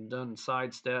fakes and done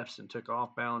side steps and took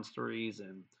off balance threes.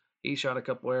 And he shot a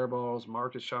couple air balls.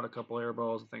 Marcus shot a couple air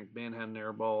balls. I think Ben had an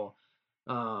air ball.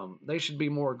 They should be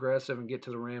more aggressive and get to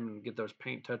the rim and get those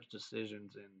paint touch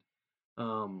decisions.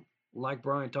 And like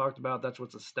Brian talked about, that's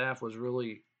what the staff was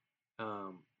really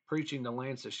preaching to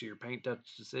Lance this year: paint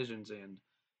touch decisions. And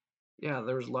yeah,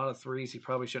 there was a lot of threes he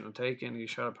probably shouldn't have taken. He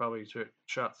shot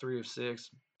 3 of 6,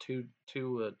 two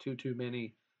too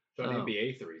many. Shot Um,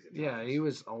 NBA threes at yeah, times. he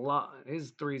was a lot.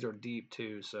 His threes are deep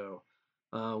too, so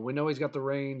we know he's got the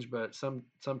range, but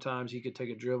sometimes he could take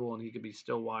a dribble and he could be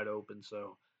still wide open.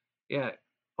 So yeah,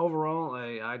 overall,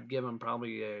 I'd give him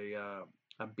probably a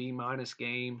B minus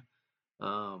game.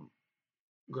 Um,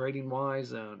 Grading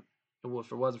wise, if it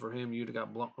wasn't for him, we would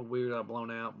have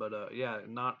blown out. But yeah,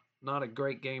 not a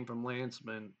great game from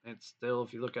Lanceman. It's still,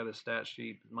 if you look at his stat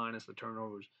sheet minus the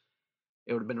turnovers,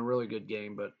 it would have been a really good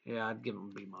game. But yeah, I'd give him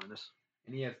a B minus.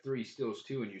 And he had 3 steals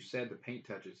too. And you said the paint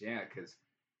touches, yeah, because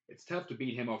it's tough to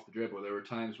beat him off the dribble. There were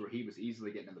times where he was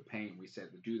easily getting in the paint. We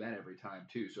said to do that every time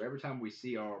too. So every time we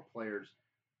see our players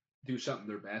do something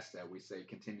they're best at, we say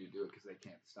continue to do it because they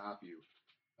can't stop you.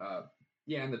 Uh,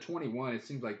 yeah, and the 21, it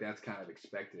seems like that's kind of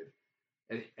expected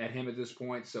at him at this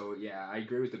point. So yeah, I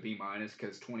agree with the B minus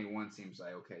because 21 seems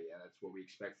like okay, yeah, that's what we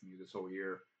expect from you this whole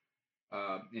year.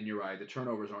 And you're right, the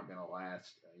turnovers aren't going to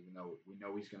last, even though we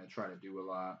know he's going to try to do a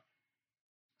lot.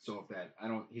 So if that, I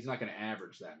don't, he's not going to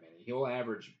average that many. He'll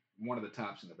average one of the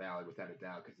tops in the valley without a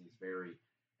doubt because he's very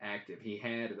active. He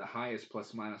had the highest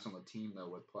plus minus on the team though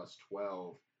with plus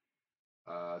 12.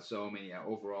 So I mean, yeah,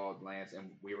 overall, Lance,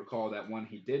 and we recall that one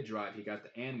he did drive. He got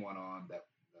the and one on that.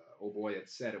 Oh boy had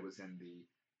said it was in the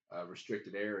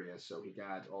restricted area, so he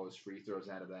got all his free throws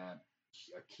out of that.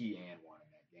 A key and one in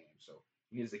that game. So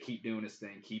he needs to keep doing his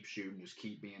thing, keep shooting, just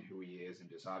keep being who he is, and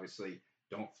just obviously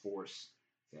don't force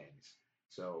things.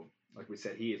 So, like we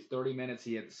said, he had 30 minutes.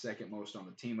 He had the second most on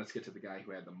the team. Let's get to the guy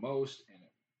who had the most, and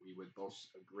we would both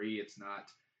agree it's not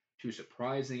too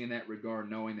surprising in that regard,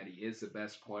 knowing that he is the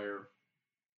best player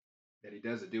that he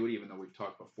doesn't do it, even though we've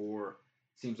talked before.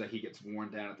 Seems like he gets worn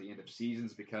down at the end of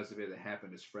seasons because of it. It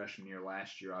happened his freshman year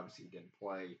last year. Obviously, he didn't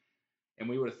play. And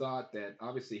we would have thought that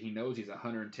obviously he knows he's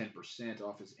 110%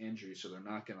 off his injury, so they're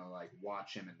not going to like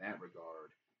watch him in that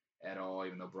regard at all,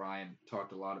 even though Brian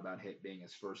talked a lot about it being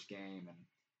his first game and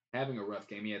having a rough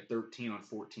game. He had 13 on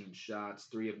 14 shots,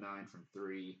 3 of 9 from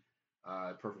 3,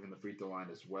 perfect from the free throw line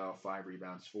as well, 5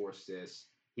 rebounds, 4 assists.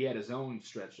 He had his own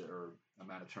stretch or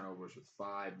amount of turnovers with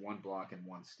 5, 1 block, and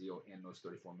 1 steal in those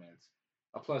 34 minutes.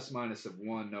 A plus minus of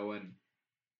 1, knowing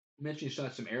you mentioned he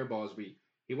shot some air balls.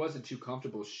 He wasn't too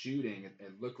comfortable shooting.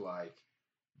 It looked like,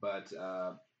 but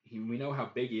we know how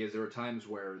big he is. There were times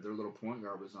where their little point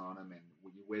guard was on him, and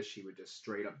you wish he would just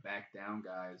straight up back down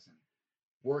guys and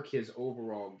work his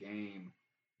overall game.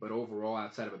 But overall,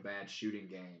 outside of a bad shooting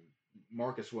game,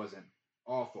 Marcus wasn't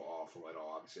awful at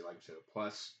all. Obviously, like I said, a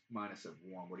plus minus of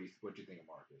 1. What do you think of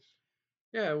Marcus?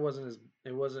 Yeah, it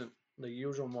wasn't the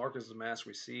usual Marcus Mask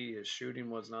we see. His shooting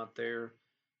was not there,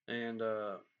 and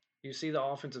you see the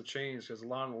offensive change because a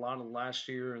lot of last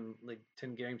year and like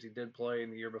 10 games he did play in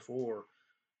the year before,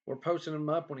 we're posting him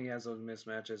up when he has those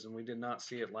mismatches, and we did not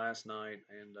see it last night.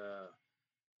 And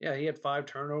yeah, he had 5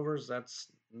 turnovers. That's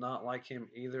not like him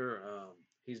either.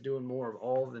 He's doing more of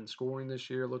all than scoring this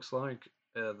year. Looks like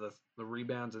the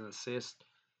rebounds and assists.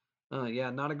 Yeah,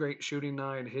 not a great shooting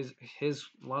night. His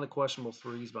a lot of questionable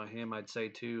threes by him, I'd say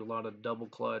too. A lot of double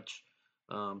clutch,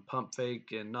 pump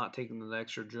fake, and not taking the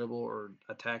extra dribble or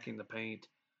attacking the paint.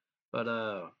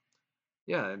 But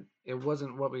yeah, it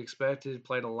wasn't what we expected.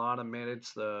 Played a lot of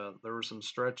minutes. There were some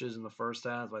stretches in the first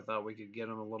half. I thought we could get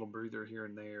him a little breather here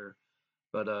and there.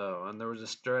 But and there was a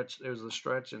stretch. There was a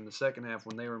stretch in the second half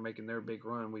when they were making their big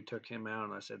run. We took him out,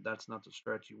 and I said that's not the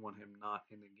stretch you want him not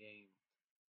in the game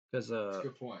because That's a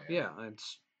good point. Yeah. yeah,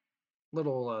 it's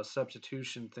little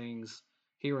substitution things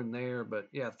here and there. But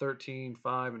yeah, 13,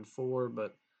 5, and 4.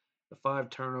 But the 5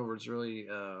 turnovers really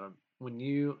when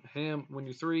your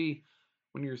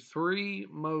three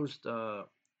most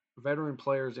veteran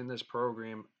players in this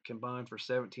program combined for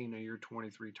 17 of your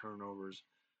 23 turnovers,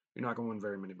 you're not going to win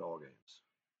very many ball games.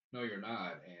 No, you're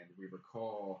not. And we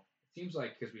recall, it seems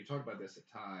like, because we talked about this at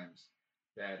times,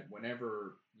 that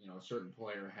whenever, a certain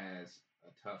player has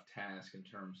a tough task in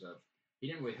terms of, he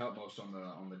didn't really help most on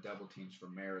the double teams for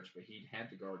Marich, but he had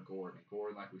to guard Gordon. And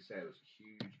Gordon, like we said, was a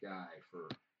huge guy for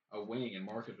a wing, and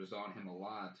Marcus was on him a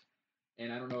lot.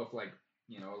 And I don't know if, like,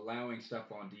 allowing stuff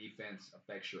on defense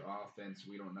affects your offense.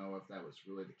 We don't know if that was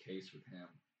really the case with him.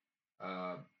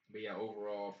 Uh, but yeah,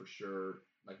 overall, for sure,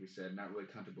 like we said, not really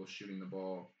comfortable shooting the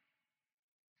ball,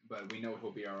 but we know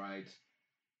he'll be all right.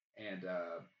 And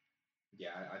yeah,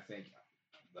 I think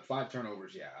the 5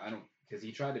 turnovers. Yeah, I don't because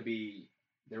he tried to be.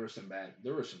 There were some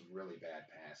really bad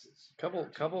passes by our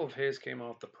Couple team. of his came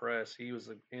off the press. He was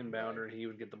an Right. inbounder, and he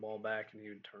would get the ball back and he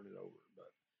would turn it over.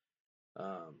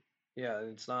 But yeah,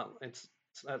 it's not. It's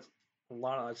that's a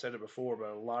lot. I said it before, but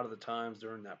a lot of the times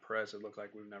during that press, it looked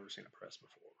like we've never seen a press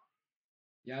before.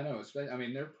 Yeah, I know. I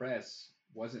mean, their press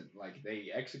wasn't like they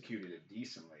executed it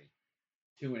decently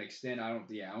to an extent. I don't.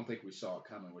 Yeah, I don't think we saw it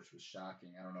coming, which was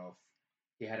shocking. I don't know if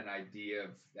he had an idea of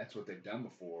that's what they've done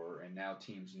before, and now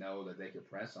teams know that they could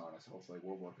press on us. Hopefully,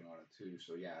 we're working on it too.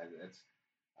 So yeah, that's.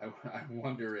 I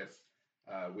wonder if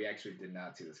we actually did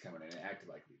not see this coming, and it acted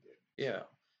like we did. So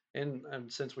Yeah,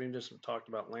 and since we just talked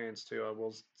about Lance too, I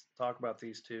will talk about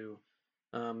these two.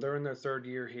 They're in their third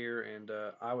year here, and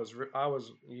I was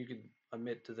you could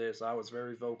admit to this. I was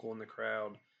very vocal in the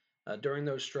crowd during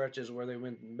those stretches where they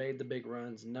went and made the big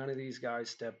runs. None of these guys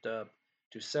stepped up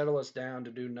to settle us down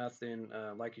to do nothing.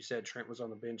 Like you said, Trent was on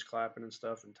the bench clapping and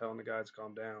stuff and telling the guys to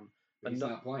calm down. but he's No,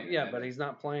 not playing, and yeah, but he's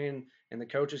not playing, and the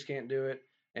coaches can't do it.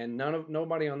 And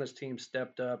nobody on this team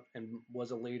stepped up and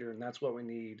was a leader, and that's what we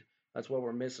need. That's what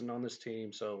we're missing on this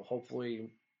team. So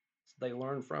hopefully they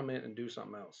learn from it and do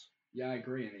something else. yeah, I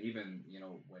agree. And even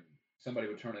when somebody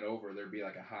would turn it over, there'd be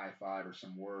like a high five or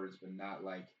some words, but not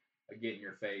like a get in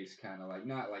your face kind of like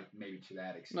not like maybe to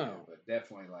that extent, No, but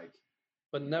definitely like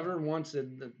but you know never once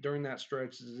during that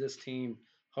stretch did this team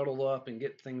huddle up and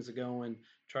get things going,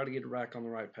 try to get it back on the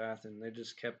right path, and they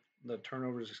just kept the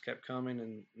turnovers just kept coming,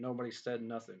 and nobody said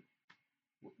nothing.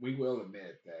 we will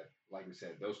admit that like we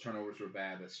said, those turnovers were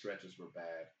bad, the stretches were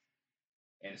bad,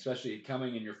 and especially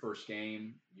coming in your first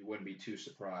game, you wouldn't be too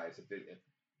surprised if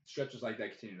stretches like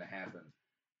that continue to happen.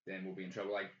 Then we'll be in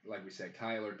trouble. Like we said,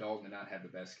 Kyler Dalton did not have the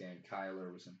best game.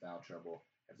 Kyler was in foul trouble.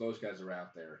 If those guys are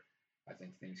out there, I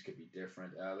think things could be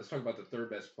different. Let's talk about the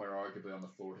third best player, arguably on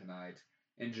the floor tonight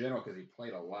in general, because he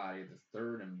played a lot. He had the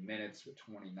third in minutes with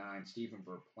 29. Stephen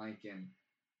Verplanken,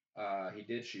 he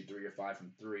did shoot 3 of 5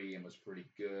 from three and was pretty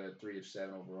good. 3 of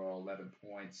 7 overall, 11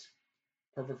 points.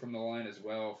 Perfect from the line as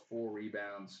well. 4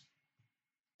 rebounds,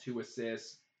 2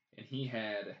 assists, and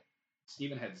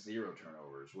Steven had 0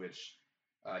 turnovers, which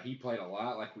he played a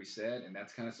lot, like we said, and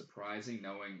that's kind of surprising,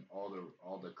 knowing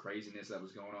all the craziness that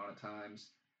was going on at times.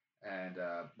 And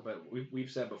but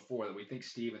we've said before that we think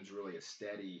Steven's really a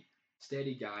steady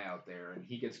guy out there, and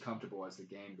he gets comfortable as the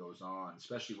game goes on,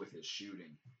 especially with his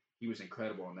shooting. He was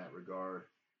incredible in that regard.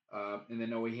 And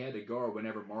then no, he had to guard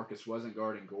whenever Marcus wasn't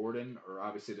guarding Gordon, or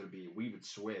obviously we would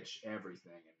switch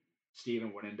everything, and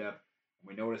Steven would end up. And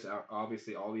we noticed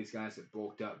obviously all these guys have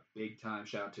bulked up big time.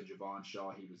 Shout out to Javon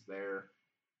Shaw, he was there.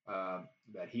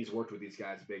 That he's worked with these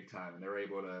guys big time, and they're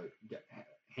able to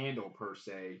handle per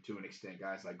se to an extent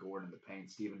guys like Gordon in the paint.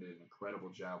 Steven did an incredible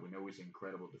job. We know he's an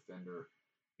incredible defender.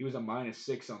 He was a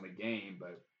 -6 on the game,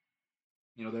 but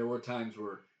there were times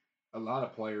where a lot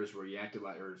of players where you acted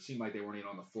like, or it seemed like they weren't even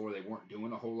on the floor. They weren't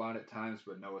doing a whole lot at times,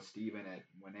 but Noah Steven at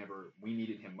whenever we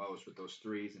needed him most with those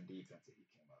threes and defense that he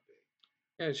came up big.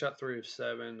 Yeah, he shot 3 of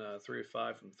 7, 3 of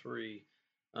 5 from three.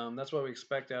 That's what we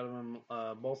expect out of him.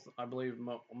 Both, I believe,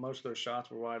 most of their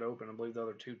shots were wide open. I believe the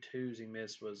other two twos he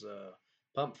missed was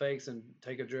pump fakes and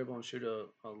take a dribble and shoot a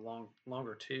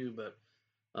longer two. But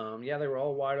yeah, they were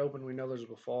all wide open. We know there's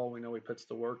a fall. We know he puts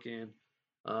the work in.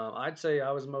 I'd say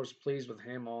I was most pleased with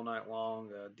him all night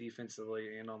long,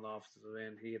 defensively and on the offensive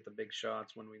end. He hit the big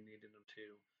shots when we needed him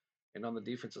to. And on the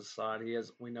defensive side,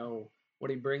 we know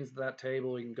what he brings to that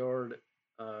table. He can guard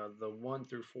the 1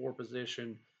 through 4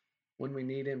 position when we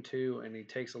need him to, and he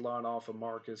takes a lot off of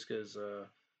Marcus because,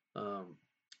 um,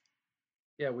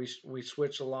 yeah, we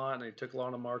switched a lot, and they took a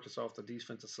lot of Marcus off the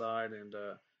defensive side, and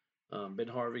Ben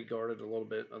Harvey guarded a little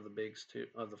bit of the bigs too,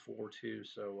 of the 4 too.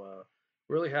 So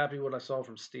really happy what I saw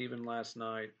from Steven last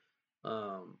night.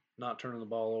 Not turning the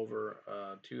ball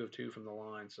over, 2 of 2 from the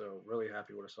line. So really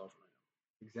happy what I saw from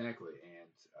him. Exactly, and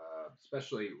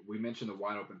especially we mentioned the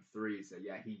wide open threes. That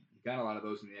yeah, he got a lot of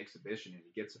those in the exhibition, and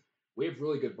he gets. We have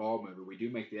really good ball movement. We do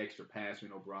make the extra pass. We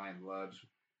know Brian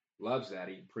loves that.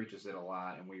 He preaches it a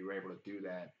lot, and we were able to do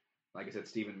that. Like I said,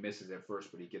 Steven misses at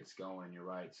first, but he gets going. You're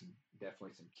right.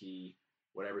 Definitely some key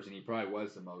whatever's, and he probably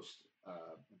was the most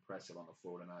impressive on the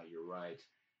floor tonight. You're right,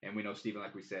 and we know Steven,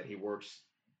 like we said, he works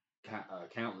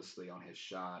countlessly on his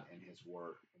shot and his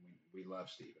work. And we love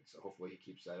Steven, so hopefully he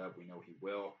keeps that up. We know he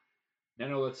will.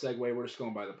 Now, let's segue. We're just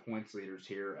going by the points leaders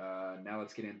here. Now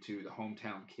let's get into the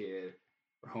hometown kid.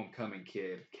 our homecoming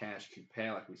kid, Cash Coupe.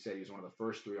 Like we said, he was one of the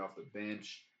first three off the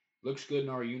bench. Looks good in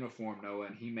our uniform, Noah,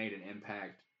 and he made an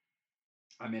impact.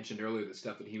 I mentioned earlier the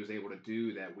stuff that he was able to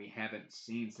do that we haven't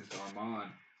seen since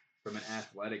Armand from an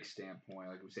athletic standpoint.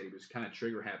 Like we said, he was kind of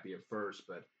trigger happy at first,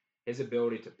 but his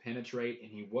ability to penetrate,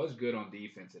 and he was good on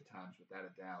defense at times, without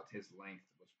a doubt. His length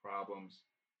was problems.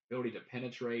 Ability to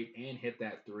penetrate and hit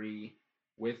that three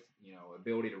with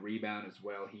ability to rebound as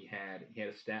well. He had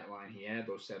a stat line. He had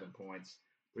those 7 points,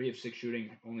 3 of 6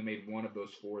 shooting, only made one of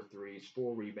those four threes,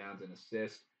 4 rebounds and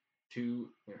assists. Two,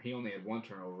 he only had one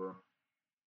turnover.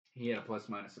 He had a plus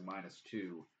minus of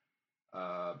 -2,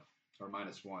 uh, or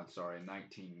 -1, sorry, in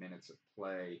 19 minutes of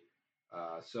play.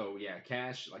 So yeah,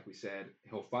 Cash, like we said,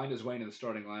 he'll find his way into the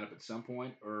starting lineup at some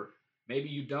point, or maybe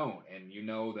you don't, and you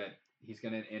know that he's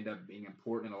going to end up being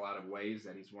important in a lot of ways.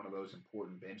 That he's one of those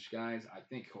important bench guys. I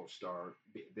think he'll start.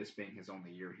 This being his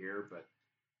only year here, but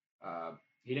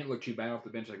he didn't look too bad off the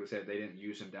bench. Like we said, they didn't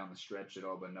use him down the stretch at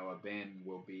all. But Noah Ben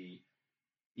will be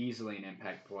easily an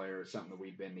impact player, something that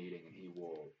we've been needing, and it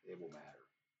will matter.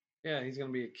 Yeah, he's going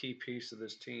to be a key piece of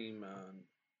this team.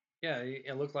 Yeah,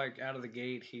 it looked like out of the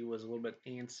gate he was a little bit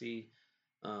antsy,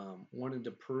 wanted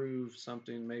to prove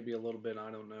something, maybe a little bit, I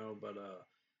don't know,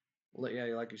 but yeah,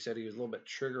 like you said, he was a little bit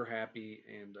trigger happy,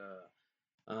 and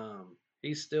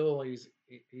he's still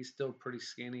pretty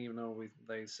skinny, even though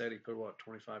they said he put what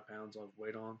 25 pounds of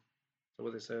weight on. So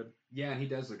what they said? Yeah, he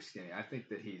does look skinny. I think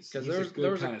that he's Because a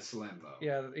good kind of slim though.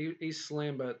 Yeah, he's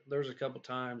slim, but there's a couple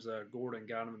times Gordon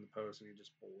got him in the post and he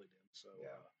just bullied him. So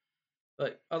Yeah.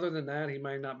 But other than that, he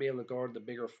might not be able to guard the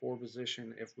bigger four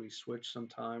position if we switch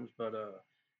sometimes. But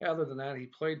yeah, other than that, he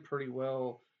played pretty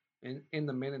well in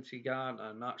the minutes he got.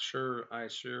 I'm not sure. I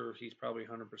sure he's probably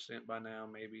 100% by now.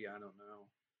 Maybe I don't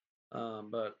know.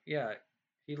 But yeah,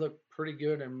 he looked pretty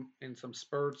good in some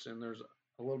spurts, and there's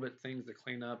a little bit things to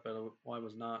clean up. But I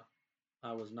was not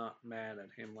mad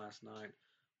at him last night.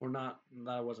 Or not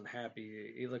that I wasn't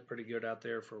happy. He looked pretty good out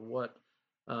there for what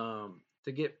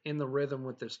to get in the rhythm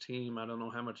with this team. I don't know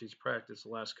how much he's practiced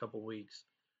the last couple weeks,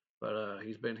 but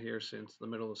he's been here since the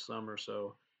middle of summer.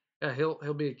 So yeah,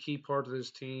 he'll be a key part of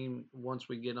this team once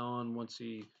we get on. Once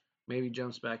he maybe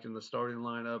jumps back in the starting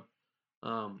lineup,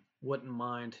 wouldn't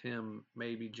mind him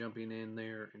maybe jumping in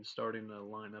there and starting a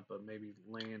lineup of maybe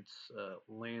Lance,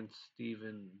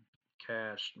 Steven,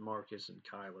 Cash, Marcus, and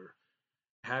Kyler.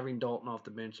 Having Dalton off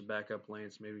the bench to back up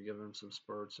Lance, maybe give him some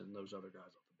spurts and those other guys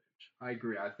off the bench. I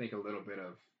agree. I think a little bit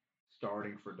of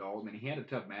starting for Dalton, and he had a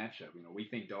tough matchup. We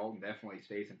think Dalton definitely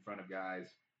stays in front of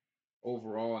guys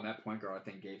overall, and that point guard I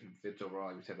think gave him fits overall.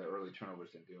 Like we said, the early turnovers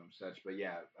didn't do him such. But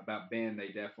yeah, about Ben, they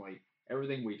definitely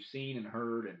everything we've seen and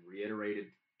heard and reiterated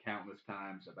countless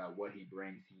times about what he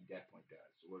brings, he definitely does.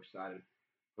 So we're excited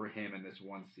for him in this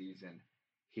one season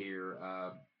here.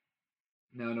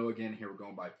 No, again, here we're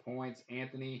going by points.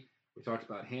 Anthony, we talked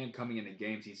about him coming into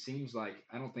games. He seems like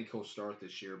I don't think he'll start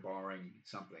this year, barring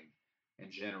something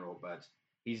in general, but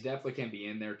he's definitely can be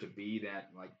in there to be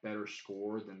that like better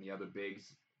scorer than the other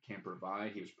bigs can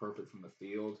provide. He was perfect from the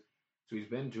field, so he's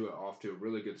been off to a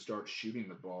really good start shooting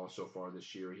the ball so far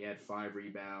this year. He had 5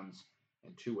 rebounds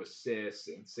and 2 assists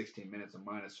in 16 minutes, a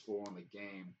 -4 on the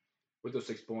game. With those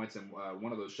 6 points, and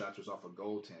one of those shots was off a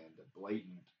goaltend, a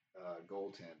blatant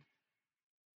goaltend.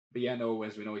 But yeah, no,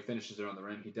 as we know, he finishes there on the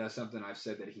rim. He does something. I've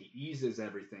said that he eases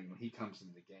everything when he comes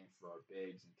into the game for our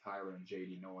bigs and Kyler and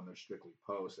JD knowing they're strictly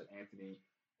post. That Anthony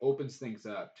opens things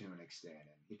up to an extent,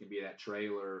 and he can be that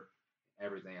trailer,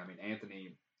 everything. I mean,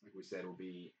 Anthony, like we said, will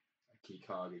be a key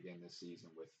cog again this season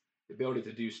with the ability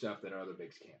to do stuff that other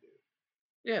bigs can't do.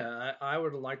 Yeah, I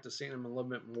would have liked to see him a little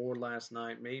bit more last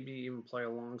night. Maybe even play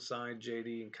alongside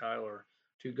JD and Kyler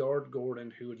to guard Gordon,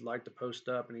 who would like to post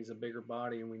up, and he's a bigger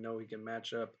body, and we know he can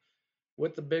match up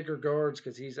with the bigger guards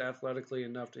because he's athletically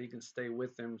enough that he can stay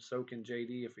with them. So can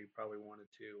JD if he probably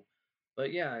wanted to.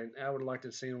 But yeah, I would like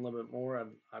to see him a little bit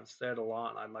more. I've said a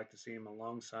lot. I'd like to see him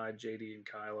alongside JD and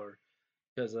Kyler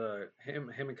because him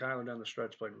and Kyler down the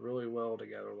stretch played really well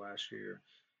together last year.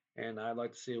 And I'd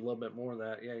like to see a little bit more of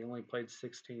that. Yeah, he only played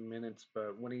 16 minutes,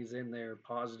 but when he's in there,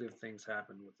 positive things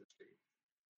happen with this team.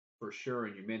 For sure.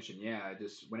 And you mentioned, yeah,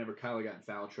 just whenever Kyler got in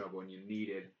foul trouble and you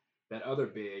needed that other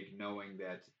big, knowing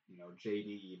that, JD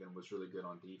even was really good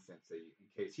on defense, that in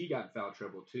case he got in foul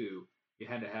trouble too, you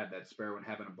had to have that spare one,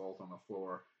 having them both on the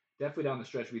floor. Definitely down the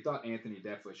stretch. We thought Anthony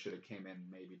definitely should have came in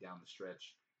maybe down the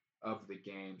stretch of the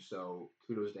game. So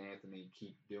kudos to Anthony.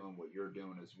 Keep doing what you're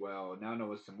doing as well. Now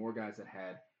know some more guys that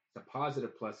had some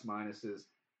positive plus minuses.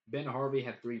 Ben Harvey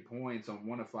had 3 points on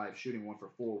 1 of 5 shooting, 1 for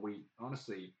 4. We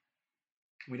honestly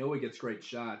we know he gets great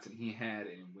shots, and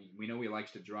we know he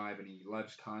likes to drive, and he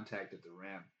loves contact at the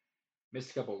rim.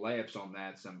 missed a couple layups on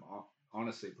that. Some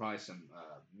honestly probably some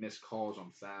missed calls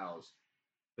on fouls.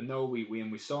 But no,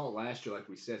 we saw it last year, like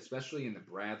we said, especially in the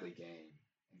Bradley game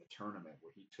in the tournament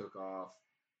where he took off.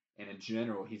 And in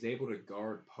general, he's able to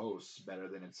guard posts better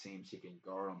than it seems he can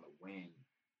guard on the wing.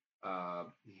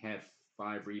 He had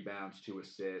 5 rebounds, 2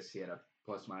 assists. He had a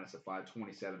plus minus of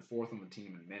 527, fourth on the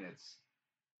team in minutes.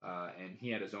 And he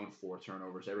had his own 4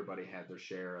 turnovers. Everybody had their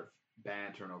share of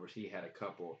bad turnovers. He had a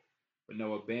couple. But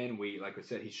Noah Ben, like I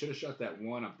said, he should have shot that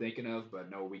one I'm thinking of. But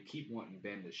no, we keep wanting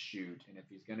Ben to shoot. And if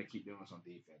he's going to keep doing this on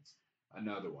defense,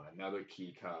 another one, another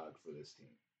key cog for this team.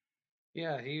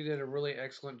 Yeah, he did a really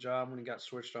excellent job when he got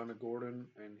switched on to Gordon,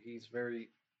 and he's very.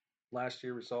 Last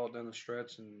year we saw it down the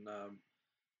stretch, and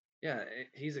yeah,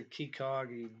 he's a key cog.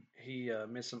 He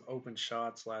missed some open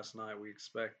shots last night. We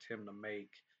expect him to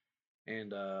make,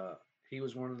 and he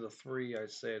was one of the three I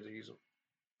said he's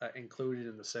included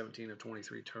in the 17 to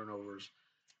 23 turnovers,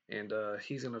 and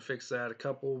he's going to fix that. A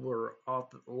couple were a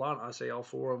lot. I say all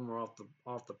four of them were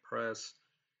off the press,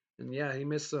 and yeah, he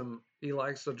missed some. He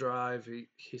likes to drive.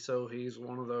 So he's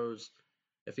one of those.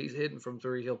 If he's hitting from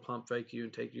three, he'll pump fake you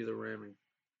and take you to the rim, and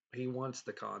he wants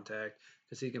the contact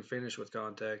because he can finish with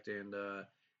contact, and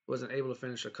wasn't able to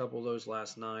finish a couple of those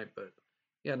last night. But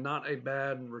yeah, not a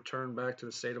bad return back to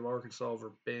the state of Arkansas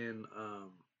for Ben.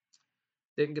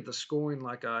 Didn't get the scoring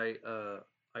like I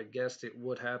guessed it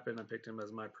would happen. I picked him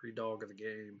as my pre-dog of the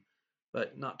game,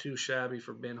 but not too shabby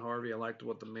for Ben Harvey. I liked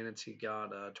what the minutes he got.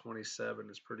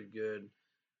 27 is pretty good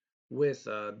with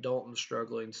Dalton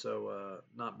struggling, so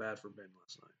not bad for Ben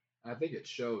last night. I think it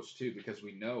shows too because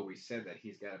we said that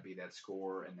he's got to be that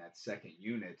scorer in that second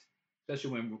unit,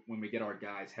 especially when we get our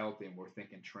guys healthy and we're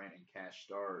thinking Trent and Cash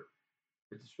start.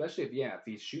 But especially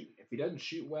if he doesn't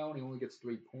shoot well and he only gets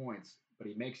 3 points, but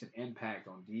he makes an impact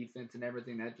on defense and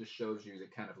everything, that just shows you the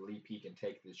kind of leap he can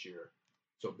take this year.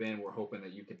 So Ben, we're hoping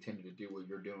that you continue to do what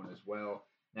you're doing as well.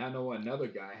 Now I know another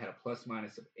guy had a plus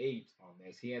minus of 8 on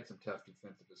this. He had some tough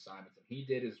defensive assignments, and he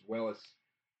did as well as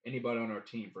anybody on our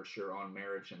team for sure on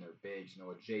Marriage and their bigs. You know,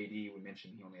 with JD, we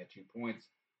mentioned he only had 2 points.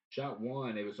 Shot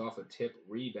one, it was off a tip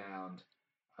rebound.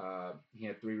 He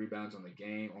had 3 rebounds on the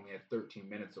game, only had 13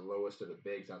 minutes, the lowest of the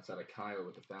bigs outside of Kyle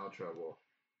with the foul trouble.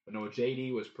 But no,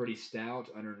 JD was pretty stout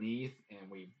underneath,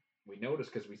 and we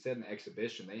noticed because we said in the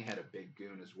exhibition they had a big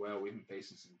goon as well. We've been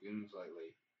facing some goons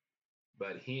lately,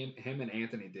 but him and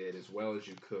Anthony did as well as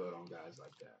you could on guys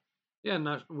like that.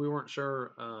 Yeah, we weren't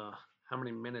sure how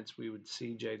many minutes we would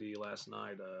see JD last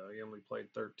night. He only played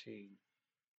 13.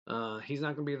 He's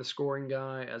not going to be the scoring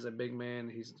guy as a big man.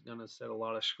 He's going to set a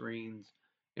lot of screens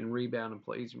and rebound and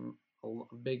play. He's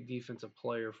a big defensive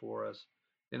player for us.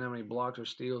 Didn't have any blocks or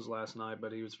steals last night,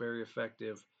 but he was very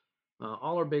effective.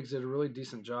 All our bigs did a really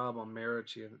decent job on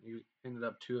Marriage. He ended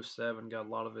up 2 of 7, got a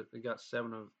lot of it. He got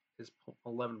 7 of his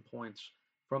 11 points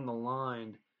from the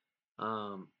line.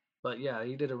 Um, but yeah,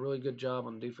 he did a really good job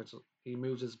on defense. He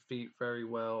moves his feet very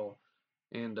well,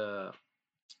 and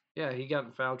yeah, he got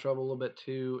in foul trouble a little bit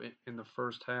too in the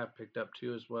first half. Picked up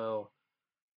 2 as well,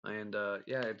 and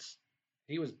yeah,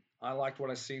 he was. I liked what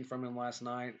I seen from him last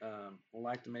night. I'd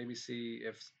like to maybe see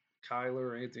if Kyler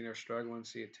or Anthony are struggling,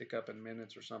 see a tick up in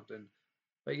minutes or something.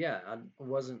 But yeah, I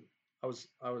wasn't. I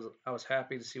was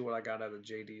happy to see what I got out of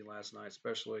JD last night,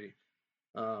 especially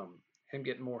um, him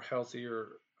getting more healthier.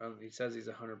 He says he's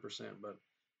 100%, but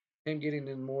him getting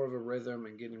in more of a rhythm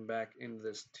and getting back into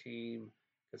this team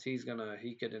because he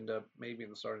could end up maybe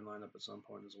in the starting lineup at some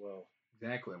point as well.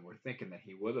 Exactly, and we're thinking that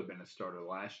he would have been a starter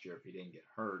last year if he didn't get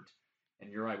hurt.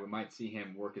 And you're right, we might see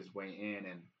him work his way in.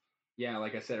 And yeah,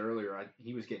 like I said earlier,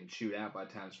 he was getting chewed out by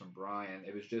times from Brian.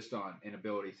 It was just on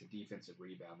inability to defensive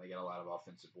rebound. They got a lot of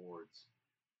offensive boards.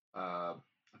 I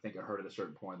think I heard at a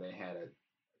certain point they had a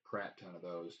crap ton of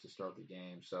those to start the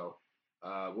game. So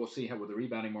we'll see what the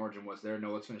rebounding margin was there.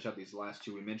 No, let's finish up these last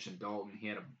two. We mentioned Dalton. He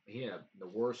had the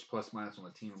worst plus minus on the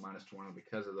team, minus 20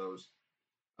 because of those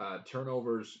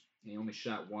turnovers. He only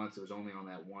shot once. It was only on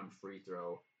that one free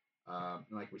throw.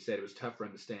 Like we said, it was tough for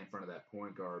him to stay in front of that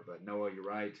point guard. But Noah, you're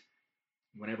right.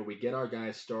 Whenever we get our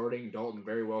guys starting, Dalton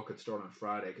very well could start on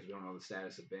Friday because we don't know the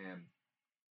status of Ben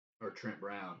or Trent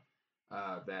Brown.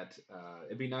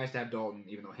 It'd be nice to have Dalton,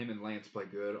 even though him and Lance play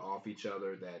good off each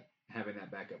other. That having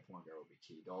that backup point guard will be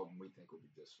key. Dalton, we think, will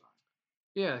be just fine.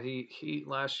 Yeah, he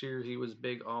last year he was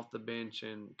big off the bench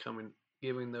and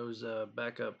giving those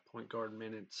backup point guard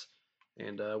minutes,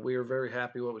 and we were very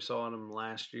happy what we saw in him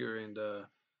last year. And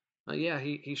yeah,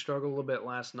 he struggled a little bit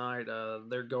last night.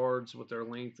 Their guards with their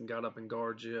length and got up and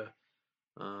guard you.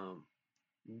 Um,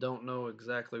 don't know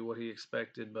exactly what he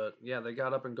expected, but yeah, they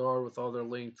got up and guard with all their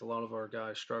length. A lot of our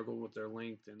guys struggled with their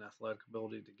length and athletic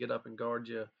ability to get up and guard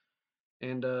you.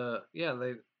 And yeah,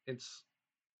 it's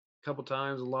a couple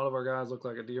times. A lot of our guys look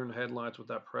like a deer in the headlights with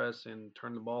that press and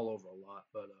turn the ball over a lot.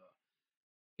 But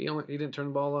he didn't turn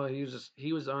the ball over.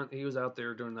 He was out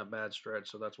there during that bad stretch,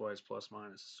 so that's why his plus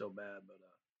minus is so bad. But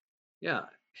yeah,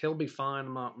 he'll be fine.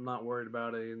 I'm not worried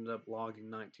about it. He ended up logging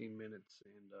 19 minutes,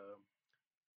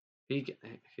 and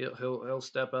he'll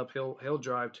step up. He'll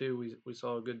drive too. We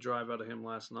saw a good drive out of him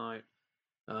last night.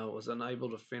 Was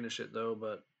unable to finish it though,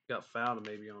 but got fouled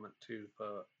maybe on it too.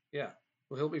 But yeah,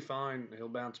 well, he'll be fine. He'll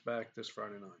bounce back this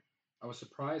Friday night. I was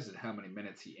surprised at how many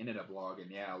minutes he ended up logging.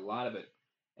 Yeah, a lot of it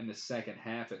in the second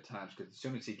half at times because as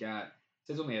soon as he got,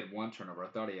 says only had one turnover. I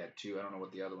thought he had two. I don't know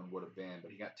what the other one would have been,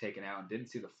 but he got taken out and didn't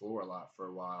see the floor a lot for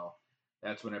a while.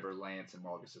 That's whenever Lance and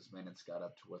Marcus's minutes got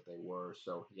up to what they were.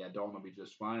 So yeah, Dalton will be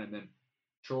just fine. And then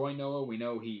Troy Noah, we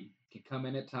know he can come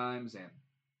in at times, and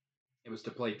it was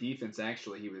to play defense.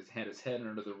 Actually, he was had his head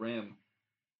under the rim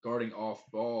guarding off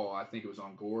ball. I think it was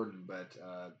on Gordon, but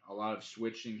a lot of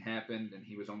switching happened, and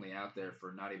he was only out there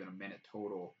for not even a minute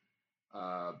total.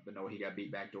 But no, he got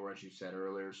beat backdoor, as you said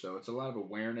earlier. So it's a lot of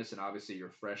awareness, and obviously you're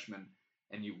a freshman,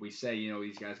 and we say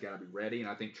these guys got to be ready, and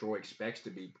I think Troy expects to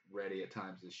be ready at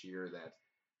times this year. That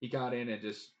he got in and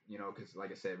just because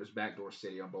like I said, it was backdoor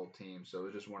city on both teams, so it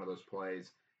was just one of those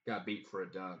plays. Got beat for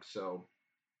a dunk, so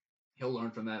he'll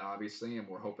learn from that obviously, and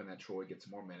we're hoping that Troy gets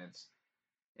more minutes.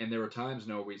 And there were times,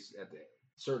 no, we at the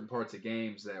certain parts of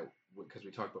games that because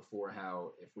we talked before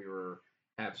how if we were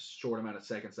have short amount of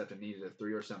seconds left and needed a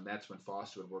three or something, that's when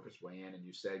Foster would work his way in. And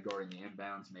you said guarding the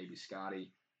inbounds, maybe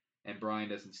Scotty. And Brian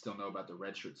doesn't still know about the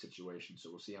redshirt situation, so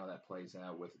we'll see how that plays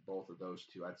out with both of those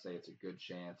two. I'd say it's a good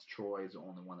chance. Troy is the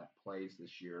only one that plays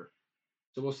this year,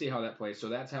 so we'll see how that plays. So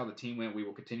that's how the team went. We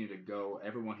will continue to go.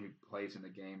 Everyone who plays in the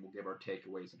game will give our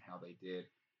takeaways and how they did.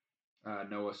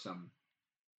 Noah,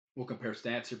 we'll compare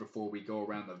stats here before we go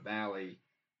around the valley.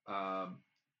 Um,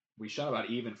 we shot about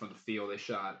even from the field. They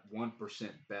shot 1%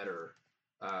 better.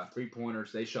 3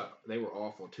 pointers, they were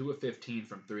awful. 2 of 15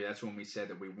 from three. That's when we said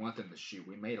that we want them to shoot.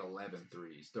 We made 11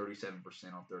 threes, 37%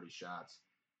 on 30 shots.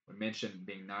 We mentioned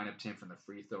being 9 of 10 from the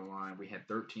free throw line. We had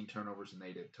 13 turnovers and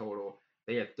they did total.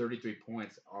 They had 33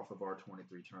 points off of our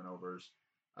 23 turnovers.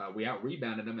 We out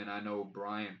rebounded them, and I know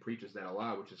Brian preaches that a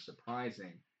lot, which is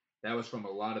surprising. That was from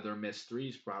a lot of their missed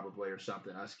threes, probably, or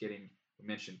something. Us getting, we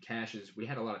mentioned Cash's. We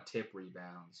had a lot of tip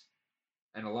rebounds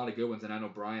and a lot of good ones. And I know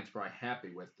Brian's probably happy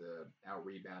with the out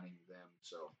rebounding them.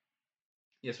 So,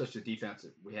 yeah, especially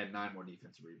defensive. We had 9 more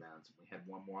defensive rebounds and we had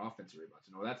 1 more offensive rebound.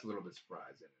 So, no, that's a little bit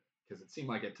surprising because it seemed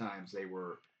like at times they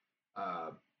were,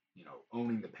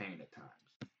 owning the paint at times.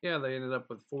 Yeah, they ended up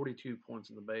with 42 points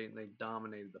in the paint, and they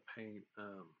dominated the paint.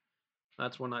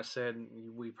 That's when I said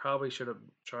we probably should have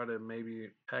tried to maybe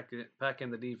pack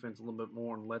in the defense a little bit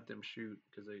more and let them shoot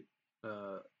because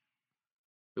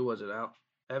who was it out?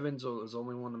 Evans was the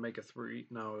only one to make a three.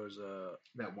 No, it was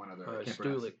that one other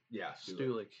Stulik. Yeah,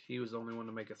 Stulik. He was the only one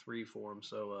to make a three for him.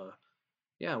 So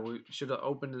yeah, we should have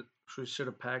opened it. We should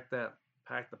have packed the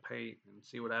paint and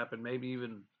see what happened. Maybe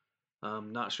even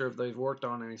not sure if they've worked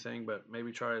on anything, but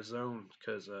maybe try a zone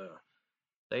because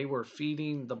they were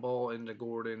feeding the ball into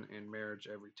Gordon and Marriage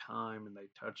every time, and they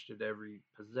touched it every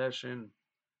possession.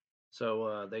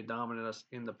 So they dominated us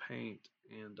in the paint,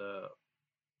 and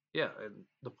yeah, and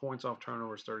the points off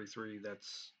turnovers 33.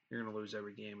 That's you're gonna lose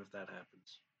every game if that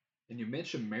happens. And you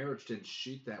mentioned Marriage didn't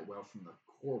shoot that well from the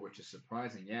core, which is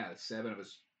surprising. Yeah, 7 of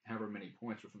his however many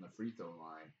points were from the free throw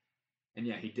line. And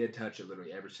yeah, he did touch it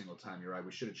literally every single time. You're right.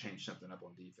 We should have changed something up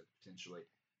on defense potentially.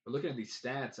 But looking at these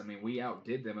stats, I mean, we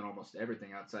outdid them in almost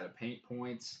everything outside of paint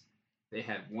points. They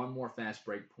had one more fast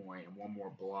break point and one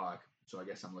more block. So I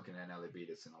guess I'm looking at now they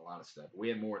beat us in a lot of stuff. We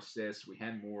had more assists. We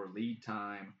had more lead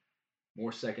time,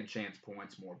 more second chance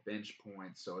points, more bench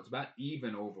points. So it's about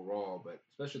even overall. But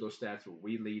especially those stats where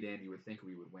we lead in, you would think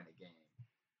we would win a game.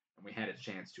 And we had a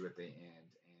chance to at the end.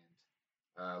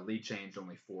 Lead changed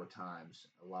only 4 times.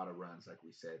 A lot of runs, like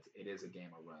we said. It is a game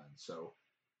of runs. So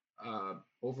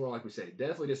overall, like we said,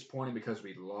 definitely disappointing because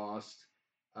we lost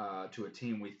to a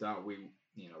team we thought we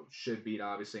should beat.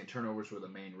 Obviously, and turnovers were the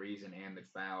main reason, and the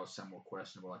fouls. Some were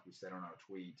questionable, like we said on our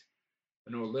tweet.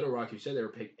 But no, Little Rock, you said they were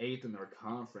picked 8th in their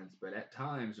conference, but at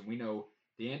times, and we know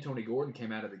D'Antoni Gordon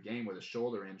came out of the game with a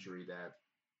shoulder injury that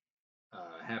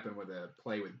happened with a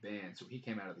play with Ben, so he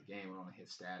came out of the game. We don't know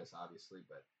his status, obviously,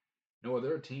 but no,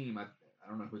 other team. I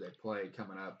don't know who they play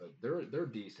coming up, but they're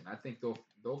decent. I think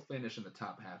they'll finish in the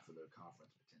top half of their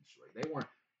conference potentially. They weren't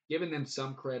giving them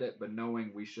some credit, but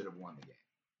knowing we should have won the game.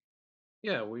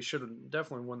 Yeah, we should have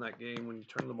definitely won that game when you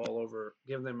turn the ball over,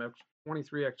 give them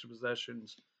 23 extra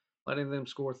possessions, letting them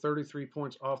score 33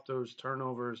 points off those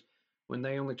turnovers. when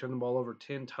they only turn the ball over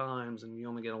 10 times and you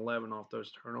only get 11 off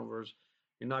those turnovers.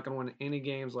 You're not going to win any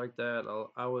games like that.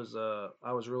 I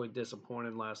was really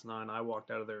disappointed last night. I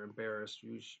walked out of there embarrassed.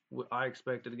 I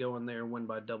expected to go in there and win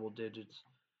by double digits,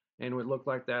 and it looked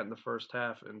like that in the first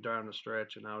half and down the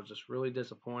stretch. And I was just really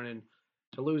disappointed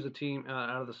to lose a team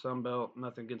out of the Sun Belt.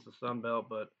 Nothing against the Sun Belt,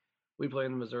 but we play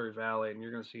in the Missouri Valley, and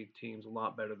you're going to see teams a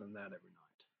lot better than that every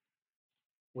night.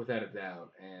 Without a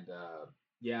doubt. And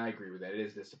yeah, I agree with that. It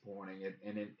is disappointing,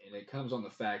 and it comes on the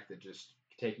fact that just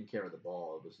taking care of the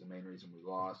ball was the main reason we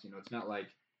lost. It's not like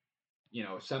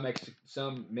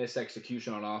some miss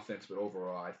execution on offense, but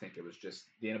overall, I think it was just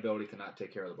the inability to not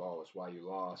take care of the ball is why you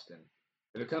lost. And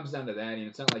if it comes down to that,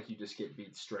 it's not like you just get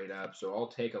beat straight up. So I'll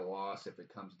take a loss if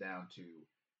it comes down to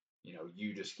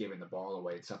you just giving the ball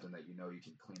away. It's something that you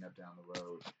can clean up down the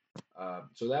road.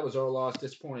 So that was our loss.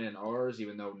 Disappointing in ours,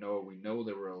 even though we know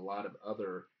there were a lot of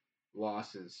other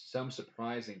losses, some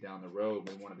surprising down the road.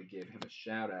 We wanted to give him a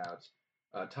shout out.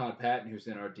 Todd Patton, who's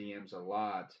in our DMs a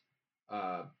lot,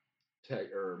 uh,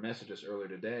 or messaged us earlier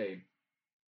today,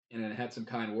 and then had some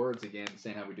kind words again,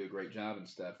 saying how we do a great job and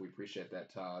stuff. We appreciate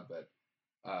that, Todd. But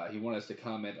he wanted us to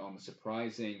comment on the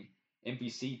surprising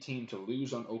MVC team to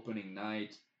lose on opening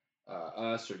night.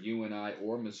 Us or UNI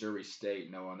or Missouri State,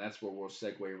 Noah, and that's where we'll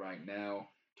segue right now.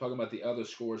 Talking about the other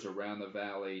scores around the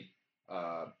Valley,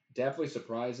 definitely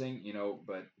surprising,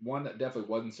 but one that definitely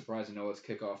wasn't surprising. Let's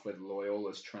kick off with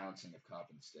Loyola's trouncing of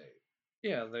Coppin State.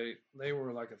 Yeah, they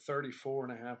were like a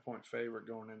 34.5 point favorite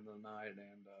going into the night,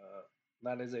 and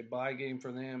that is a bye game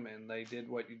for them. And they did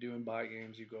what you do in bye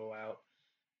games: you go out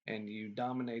and you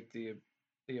dominate the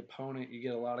opponent. You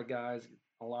get a lot of guys,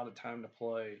 a lot of time to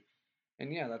play,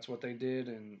 and yeah, that's what they did,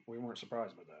 and we weren't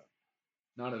surprised by that.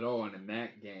 Not at all. And in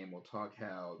that game, we'll talk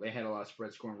how they had a lot of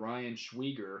spread scoring. Ryan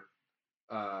Schwieger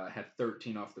had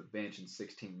 13 off the bench in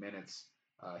 16 minutes.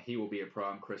 He will be a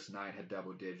problem. Chris Knight had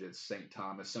double digits. St.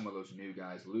 Thomas, some of those new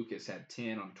guys. Lucas had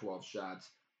 10 on 12 shots.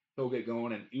 He'll get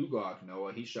going. And Ugok,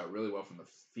 Noah, he shot really well from the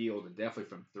field and definitely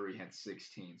from three, had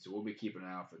 16. So we'll be keeping an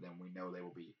eye out for them. We know they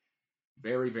will be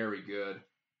very, very good.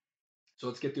 So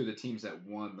let's get through the teams that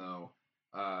won, though.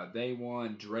 They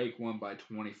won. Drake won by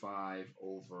 25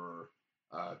 over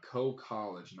Coe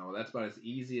College. No, that's about as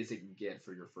easy as it can get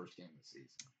for your first game of the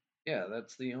season. Yeah,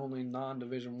 that's the only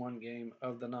non-Division One game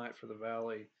of the night for the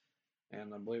Valley,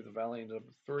 and I believe the Valley ended up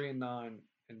with 3-9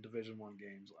 in Division One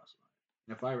games last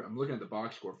night. If I'm looking at the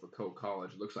box score for Coe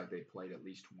College, it looks like they played at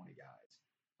least 20 guys.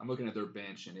 I'm looking at their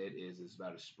bench, and it is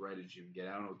about as spread as you can get.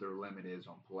 I don't know what their limit is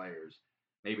on players.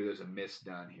 Maybe there's a miss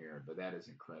done here, but that is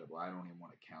incredible. I don't even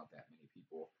want to count that many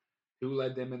people. Who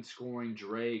led them in scoring?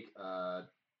 Drake,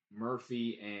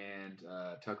 Murphy, and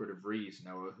Tucker DeVries,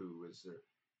 Noah, who is their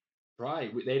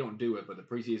probably they don't do it, but the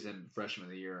preseason freshman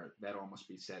of the year that almost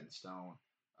be set in stone,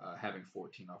 having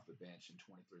 14 off the bench in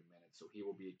 23 minutes, so he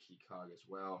will be a key cog as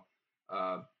well.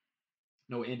 Uh,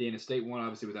 no, Indiana State won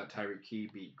obviously without Tyreek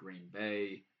Key, beat Green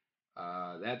Bay.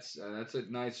 That's a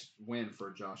nice win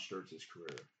for Josh Sturtz's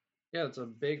career. Yeah, it's a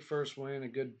big first win, a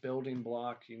good building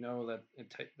block. You know that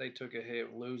they took a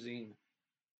hit losing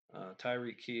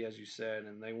Tyreek Key, as you said,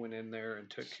 and they went in there and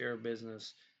took care of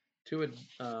business to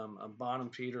a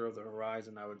bottom feeder of the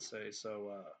horizon, I would say.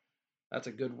 So that's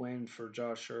a good win for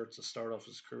Josh Schertz to start off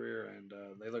his career, and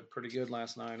they looked pretty good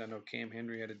last night. I know Cam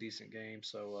Henry had a decent game,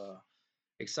 so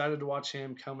excited to watch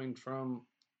him coming from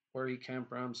where he came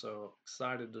from. So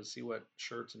excited to see what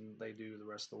Schertz and they do the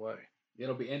rest of the way.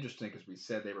 It'll be interesting because we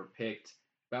said they were picked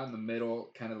about in the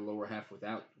middle, kind of the lower half with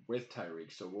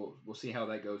Tyreek. So we'll see how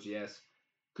that goes. Yes,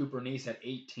 Cooper Neese had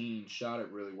 18, shot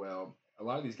it really well. A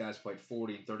lot of these guys played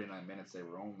 40 and 39 minutes. They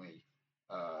were only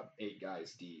 8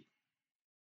 guys deep.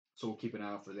 So we'll keep an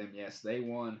eye out for them. Yes, they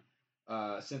won.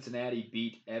 Cincinnati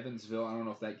beat Evansville. I don't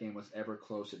know if that game was ever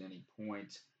close at any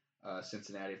point.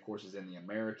 Cincinnati, of course, is in the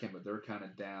American, but they're kind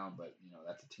of down. But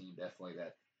that's a team definitely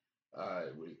that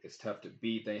it's tough to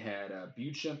beat. They had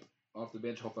Beauchamp off the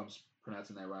bench. Hope I'm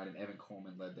pronouncing that right. And Evan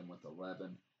Coleman led them with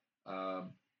 11.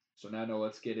 So now, no,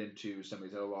 let's get into some of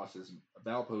these other losses.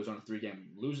 Valpo's on a 3-game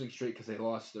losing streak because they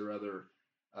lost their other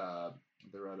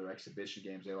exhibition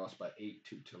games. They lost by 8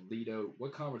 to Toledo.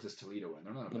 What conference is Toledo in?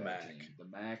 They're not a bad team. The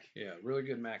MAC. Yeah, really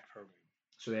good MAC program.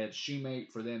 So they had Shoemate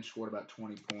for them, scored about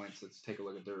 20 points. Let's take a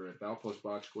look at their Valpo's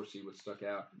box score, see what stuck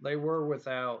out. They were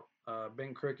without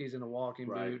Ben Crickeys in a walking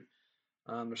boot.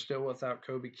 They're still without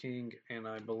Kobe King, and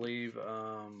I believe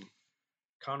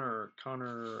Connor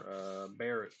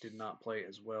Barrett did not play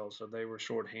as well, so they were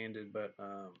shorthanded. But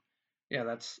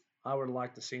yeah, I would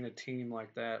like to see a team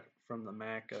like that from the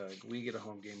MAC. We get a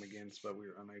home game against, but we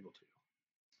were unable to.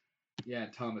 Yeah,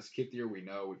 Thomas Kithier, we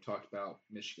know we've talked about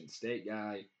Michigan State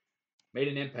guy. made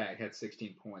an impact, had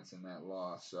 16 points in that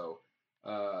loss. So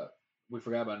uh, we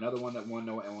forgot about another one that won.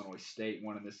 No, Illinois State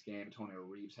won in this game. Antonio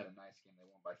Reeves had a nice game. They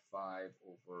won by 5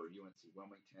 over UNC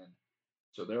Wilmington.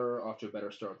 So they're off to a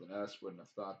better start than us. Wouldn't have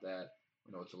thought that.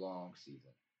 We know it's a long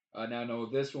season. Now, no,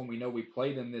 this one we know we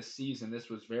played them this season. This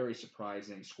was very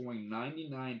surprising, scoring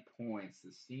 99 points.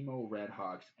 The SEMO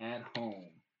Redhawks at home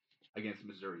against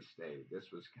Missouri State.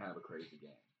 This was kind of a crazy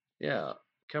game. Yeah,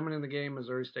 coming in the game,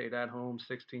 Missouri State at home,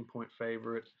 16-point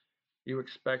favorite. You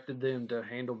expected them to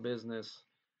handle business,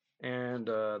 and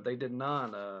they did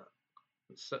not.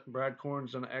 Brad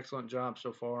Korn's done an excellent job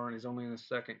so far, and he's only in his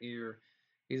second year.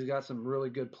 He's got some really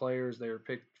good players. They were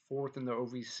picked fourth in the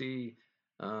OVC.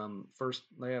 First,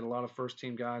 they had a lot of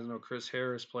first-team guys. I know Chris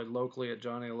Harris played locally at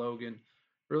John A. Logan.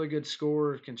 Really good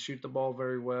scorer, can shoot the ball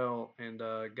very well, and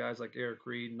guys like Eric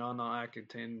Reed, Nana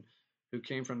Atkinson, who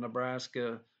came from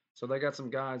Nebraska. So they got some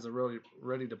guys that are really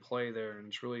ready to play there, and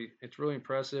it's really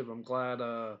impressive. I'm glad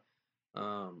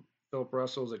Philip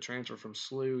Russell's a transfer from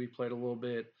SLU. He played a little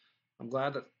bit. I'm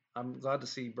glad to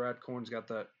see Brad Korn's got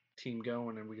that team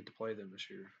going and we get to play them this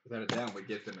year. Without a doubt, we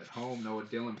get them at home. Noah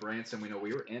Dylan Branson, we know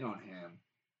we were in on him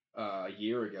a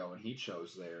year ago, and he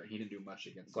chose there. He didn't do much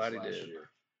against us last year.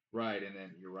 Right, and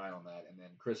then you're right on that. And then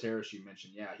Chris Harris, you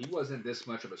mentioned, yeah, he wasn't this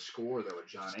much of a scorer though at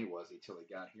John A. was he till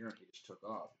he got here and he just took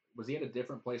off. Was he at a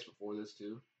different place before this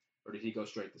too, or did he go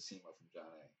straight to SEMO from John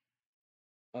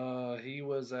A? He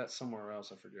was at somewhere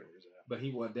else. I forget where he's at. But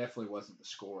he definitely wasn't the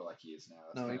scorer like he is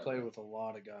now. No, he played with a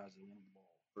lot of guys that won the ball.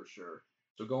 For sure.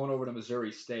 So going over to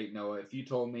Missouri State, Noah, if you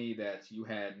told me that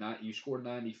you scored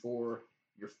 94,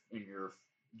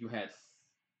 you had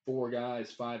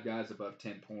 5 guys above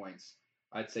 10 points,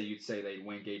 you'd say they'd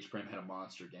win. Gage Prim had a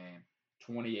monster game,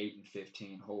 28 and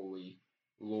 15. Holy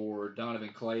Lord,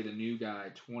 Donovan Clay, the new guy,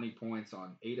 20 points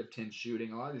on 8 of 10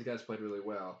 shooting. A lot of these guys played really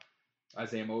well.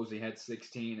 Isaiah Mosley had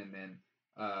 16, and then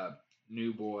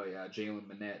new boy Jalen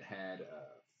Manette had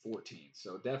 14.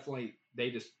 So definitely,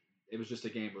 it was just a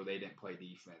game where they didn't play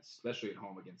defense, especially at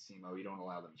home against SEMO. You don't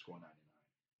allow them to score 99.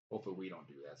 Hopefully, we don't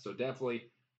do that. So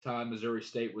definitely, Todd, Missouri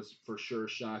State was for sure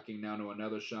shocking. Now to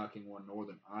another shocking one.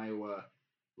 Northern Iowa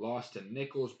lost to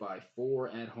Nichols by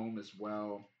 4 at home as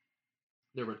well.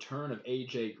 The return of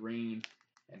A.J. Green,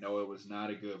 and no, it was not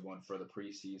a good one for the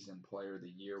preseason player of the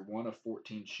year. 1 of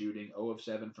 14 shooting, 0 of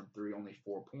 7 from 3, only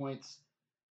 4 points.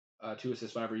 2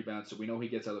 assists, 5 rebounds. So we know he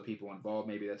gets other people involved.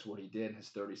 Maybe that's what he did in his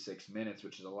 36 minutes,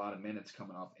 which is a lot of minutes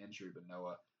coming off injury. But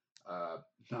Noah,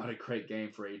 not a great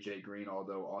game for A.J. Green,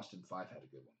 although Austin Fife had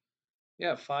a good one.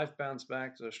 Yeah, Fife bounced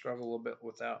back to struggle a little bit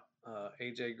without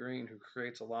A.J. Green, who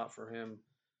creates a lot for him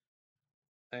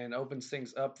and opens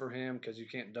things up for him because you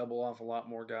can't double off a lot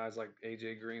more guys like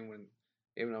A.J. Green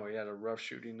even though he had a rough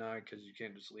shooting night, because you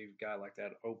can't just leave a guy like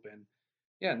that open.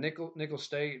 Yeah, Nickel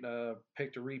State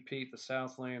picked to repeat the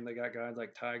Southland. They got guys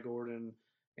like Ty Gordon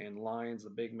and Lyons, the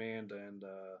big man, and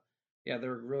yeah,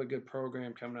 they're a really good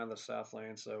program coming out of the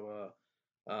Southland. So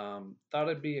thought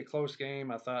it'd be a close game.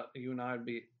 I thought you and I'd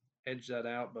be edge that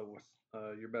out, but with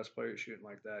your best player shooting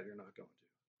like that, you're not going to.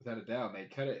 Without a doubt, they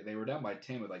cut it. They were down by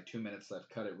 10 with like 2 minutes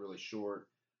left. Cut it really short.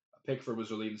 Pickford was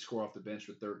their leading scorer off the bench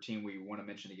with 13. We want to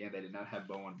mention again they did not have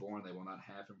Bowen Born. They will not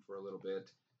have him for a little bit.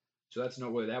 So that's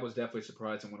no way. That was definitely a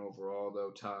surprising one overall,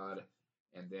 though, Todd.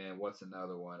 And then what's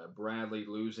another one? Bradley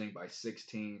losing by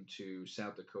 16 to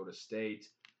South Dakota State.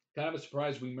 Kind of a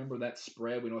surprise. We remember that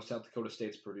spread. We know South Dakota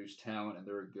State's produced talent, and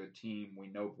they're a good team. We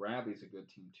know Bradley's a good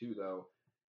team, too, though.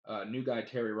 New guy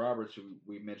Terry Roberts, who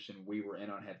we mentioned we were in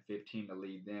on, had 15 to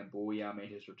lead them. Booyah made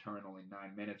his return only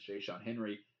 9 minutes. Jayshon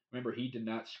Henry, remember, he did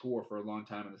not score for a long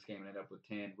time in this game and ended up with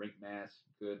 10. Rink Mass,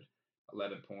 good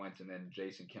 11 points, and then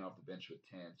Jason Kent off the bench with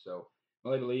 10. So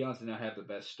Malay Leons did not have the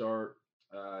best start.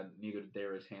 Neither did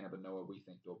Darius Hannah, but Noah, we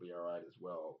think they'll be all right as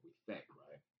well. We think,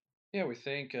 right? Yeah, we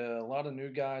think a lot of new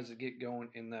guys that get going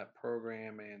in that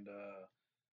program, and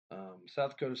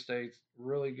South Dakota State's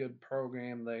really good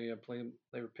program. They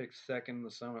were picked second in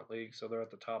the Summit League, so they're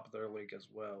at the top of their league as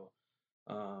well.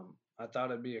 I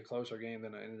thought it'd be a closer game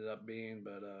than it ended up being,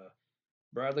 but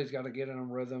Bradley's got to get in a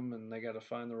rhythm, and they got to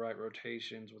find the right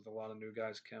rotations with a lot of new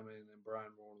guys coming, and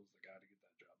Brian Warren is the guy to get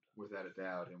that job done. Without a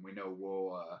doubt, and we know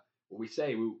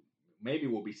maybe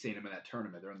we'll be seeing them in that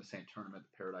tournament. They're in the same tournament,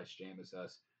 the Paradise Jam, as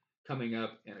us, coming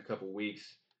up in a couple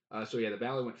weeks. So yeah, the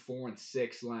Valley went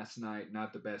 4-6 last night.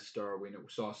 Not the best start. We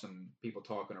saw some people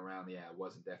talking around. Yeah, it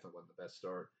wasn't the best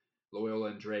start.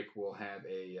 Loyola and Drake will have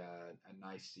a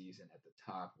nice season at the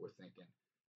top. We're thinking.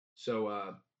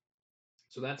 So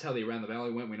that's how the Around the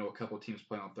Valley went. We know a couple of teams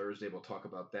play on Thursday. We'll talk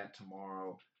about that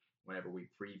tomorrow whenever we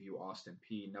preview Austin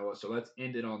Peay. Noah. So let's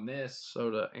end it on this.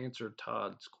 So to answer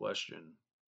Todd's question,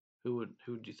 Who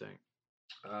would you think?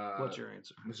 Uh, What's your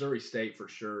answer? Missouri State for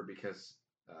sure because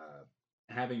uh,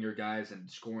 having your guys and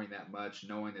scoring that much,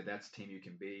 knowing that that's a team you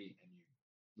can beat, and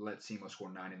you let SEMO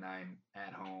score 99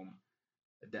 at home,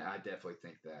 I definitely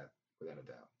think that without a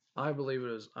doubt. I believe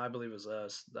it was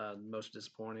us. The most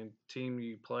disappointing team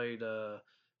you played.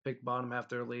 Picked bottom half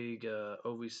their league.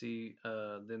 OVC.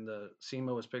 Then the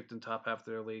SEMO was picked in top half of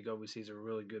their league. OVC is a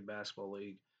really good basketball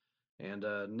league. And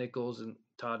Nichols and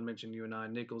Todd mentioned you and I.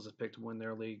 Nichols has picked to win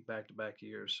their league back to back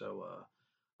years. So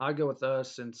I go with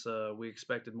us since we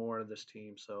expected more out of this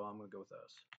team. So I'm gonna go with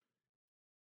us.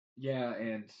 Yeah,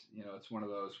 and it's one of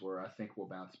those where I think we'll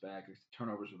bounce back.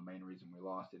 Turnovers were the main reason we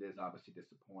lost. It is obviously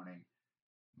disappointing,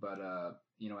 but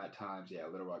at times, yeah,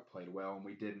 Little Rock played well, and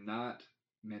we did not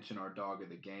mention our dog of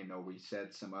the game. Though we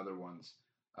said some other ones.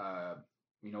 Uh,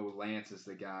 Lance is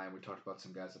the guy. We talked about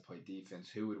some guys that play defense.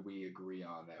 Who would we agree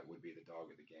on that would be the dog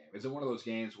of the game? Is it one of those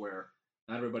games where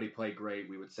not everybody played great?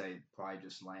 We would say probably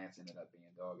just Lance ended up being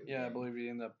dog of the Yeah, I game. believe he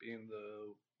ended up being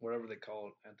the whatever they call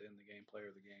it at the end of the game, player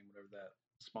of the game, whatever that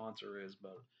sponsor is.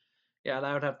 But yeah,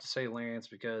 I would have to say Lance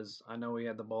because I know he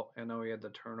had the ball. I know he had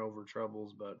the turnover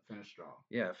troubles, but Finished strong.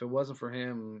 yeah, if it wasn't for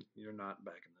him, you're not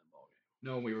back in that ball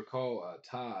No, we recall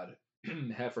Todd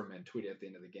Hefferman tweeted at the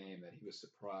end of the game that he was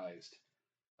surprised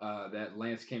that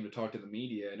Lance came to talk to the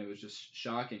media, and it was just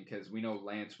shocking because we know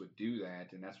Lance would do that,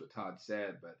 and that's what Todd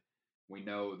said. But we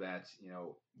know that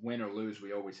win or lose,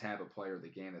 we always have a player of the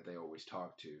game that they always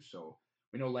talk to. So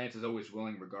we know Lance is always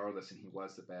willing, regardless, and he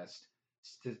was the best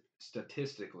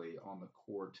statistically on the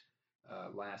court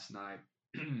last night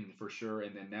for sure.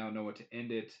 And then now Noah to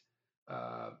end it.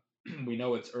 Uh, we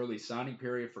know it's early signing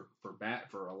period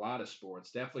for a lot of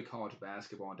sports, definitely college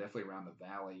basketball, and definitely around the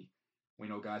Valley. We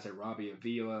know guys like Robbie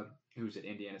Avila, who's at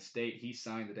Indiana State. He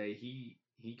signed today. He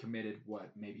committed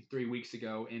maybe 3 weeks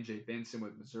ago. NJ Benson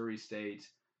with Missouri State,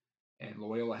 and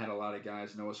Loyola had a lot of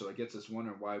guys know. So it gets us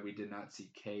wondering why we did not see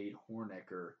Cade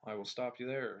Hornecker. I will stop you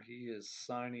there. He is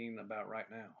signing about right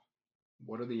now.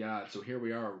 What are the odds? So here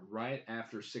we are, right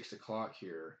after 6 o'clock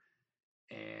here,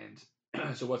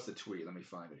 and so what's the tweet? Let me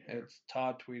find it here. It's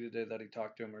Todd tweeted it that he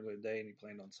talked to him earlier today and he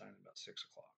planned on signing about 6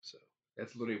 o'clock. So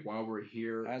that's literally while we're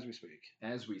here as we speak.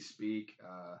 As we speak,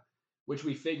 which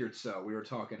we figured so. We were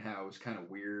talking how it was kind of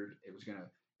weird. It was gonna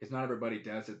because not everybody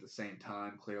does it at the same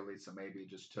time, clearly. So maybe it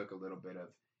just took a little bit of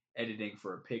editing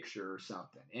for a picture or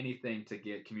something. Anything to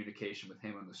get communication with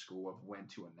him and the school of when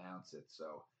to announce it.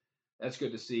 So that's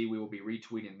good to see. We will be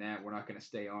retweeting that. We're not going to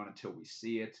stay on until we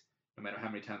see it, no matter how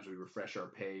many times we refresh our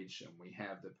page, and we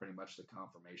have the pretty much the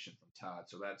confirmation from Todd.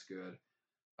 So that's good.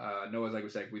 Noah's like we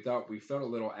said, we felt a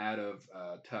little out of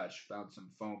touch, found some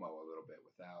FOMO a little bit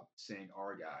without seeing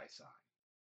our guy sign.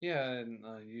 Yeah, and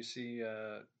you see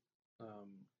um,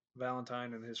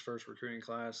 Valentine in his first recruiting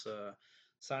class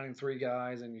signing three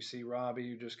guys, and you see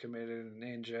Robbie who just committed, and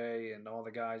NJ, and all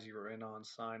the guys you were in on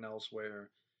sign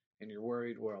elsewhere, and you're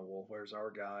worried. Well, where's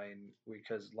our guy? And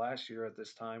because last year at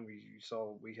this time you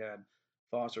saw we had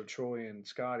Foster, Troy, and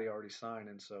Scotty already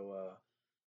signing, so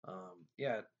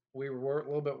yeah, we were a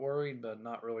little bit worried, but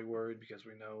not really worried because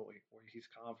we know he's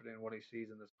confident in what he sees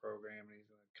in this program, and he's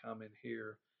going to come in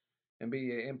here and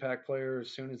be an impact player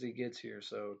as soon as he gets here.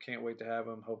 So can't wait to have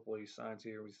him. Hopefully he signs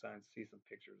here. We see some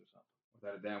pictures or something.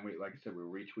 Without a doubt, like I said, we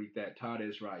retweet that. Todd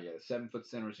is right. Yeah, the 7 foot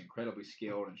center is incredibly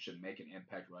skilled and should make an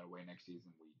impact right away next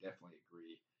season. We definitely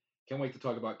agree. Can't wait to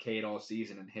talk about Cade all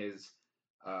season and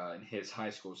his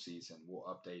high school season. We'll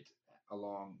update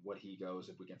along what he goes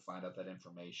if we can find out that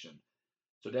information.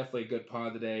 So definitely a good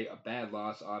pod today. A bad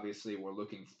loss, obviously. We're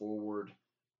looking forward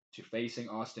to facing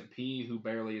Austin Peay, who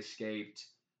barely escaped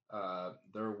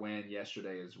their win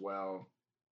yesterday as well.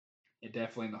 And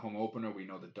definitely in the home opener, we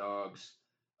know the dogs.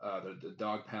 The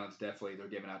dog pounds definitely. They're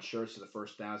giving out shirts to the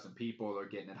first 1,000 people. They're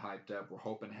getting it hyped up. We're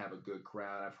hoping to have a good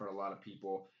crowd. I've heard a lot of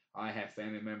people. I have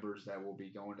family members that will be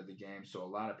going to the game, so a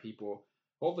lot of people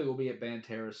hopefully will be at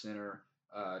Banterra Center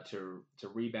to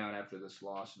rebound after this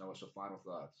loss. Noah, so final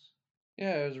thoughts.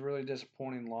 Yeah, it was a really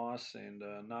disappointing loss and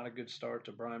not a good start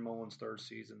to Brian Mullen's third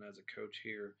season as a coach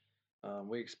here.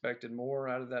 We expected more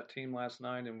out of that team last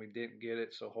night, and we didn't get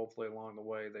it. So hopefully along the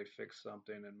way they fix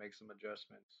something and make some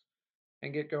adjustments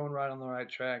and get going right on the right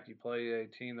track. You play a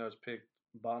team that was picked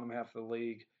bottom half of the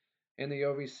league. In the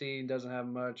OVC doesn't have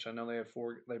much. I know they have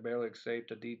four. They barely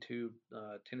escaped a D2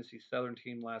 Tennessee Southern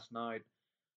team last night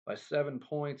by 7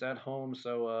 points at home.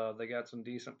 So they got some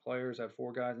decent players. Had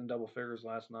four guys in double figures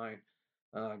last night.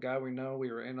 Guy we know we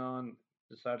were in on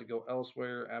decided to go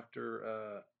elsewhere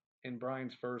after in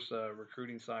Brian's first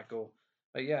recruiting cycle.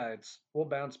 But yeah, we'll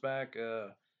bounce back.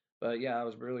 But yeah, I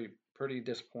was really pretty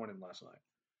disappointed last night.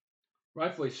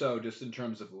 Rightfully so, just in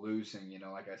terms of losing,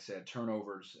 like I said,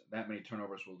 turnovers, that many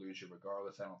turnovers will lose you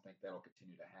regardless. I don't think that'll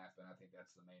continue to happen. I think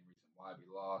that's the main reason why we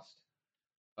lost.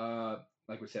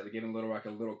 Like we said, they're giving Little Rock a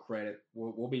little credit.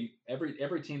 We'll be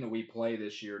every team that we play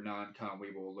this year, non-con,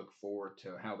 we will look forward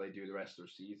to how they do the rest of their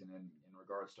season in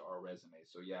regards to our resume.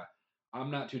 So yeah,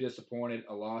 I'm not too disappointed.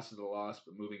 A loss is a loss,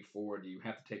 but moving forward, you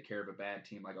have to take care of a bad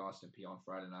team like Austin P on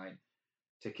Friday night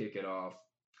to kick it off.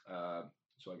 Uh,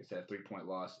 so like I said, a 3 point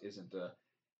loss isn't the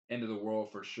end of the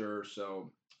world for sure.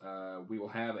 So we will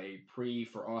have a pre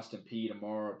for Austin P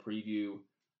tomorrow, a preview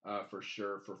for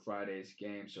sure for Friday's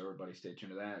game. So everybody stay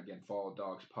tuned to that. Again, follow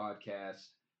Dogs Podcast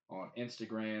on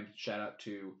Instagram. Shout out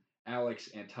to Alex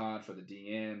and Todd for the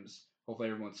DMs. Hopefully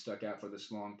everyone stuck out for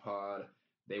this long pod.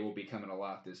 They will be coming a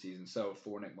lot this season. So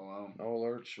for Nick Malone, No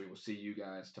lurch. we will see you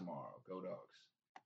guys tomorrow. Go Dogs.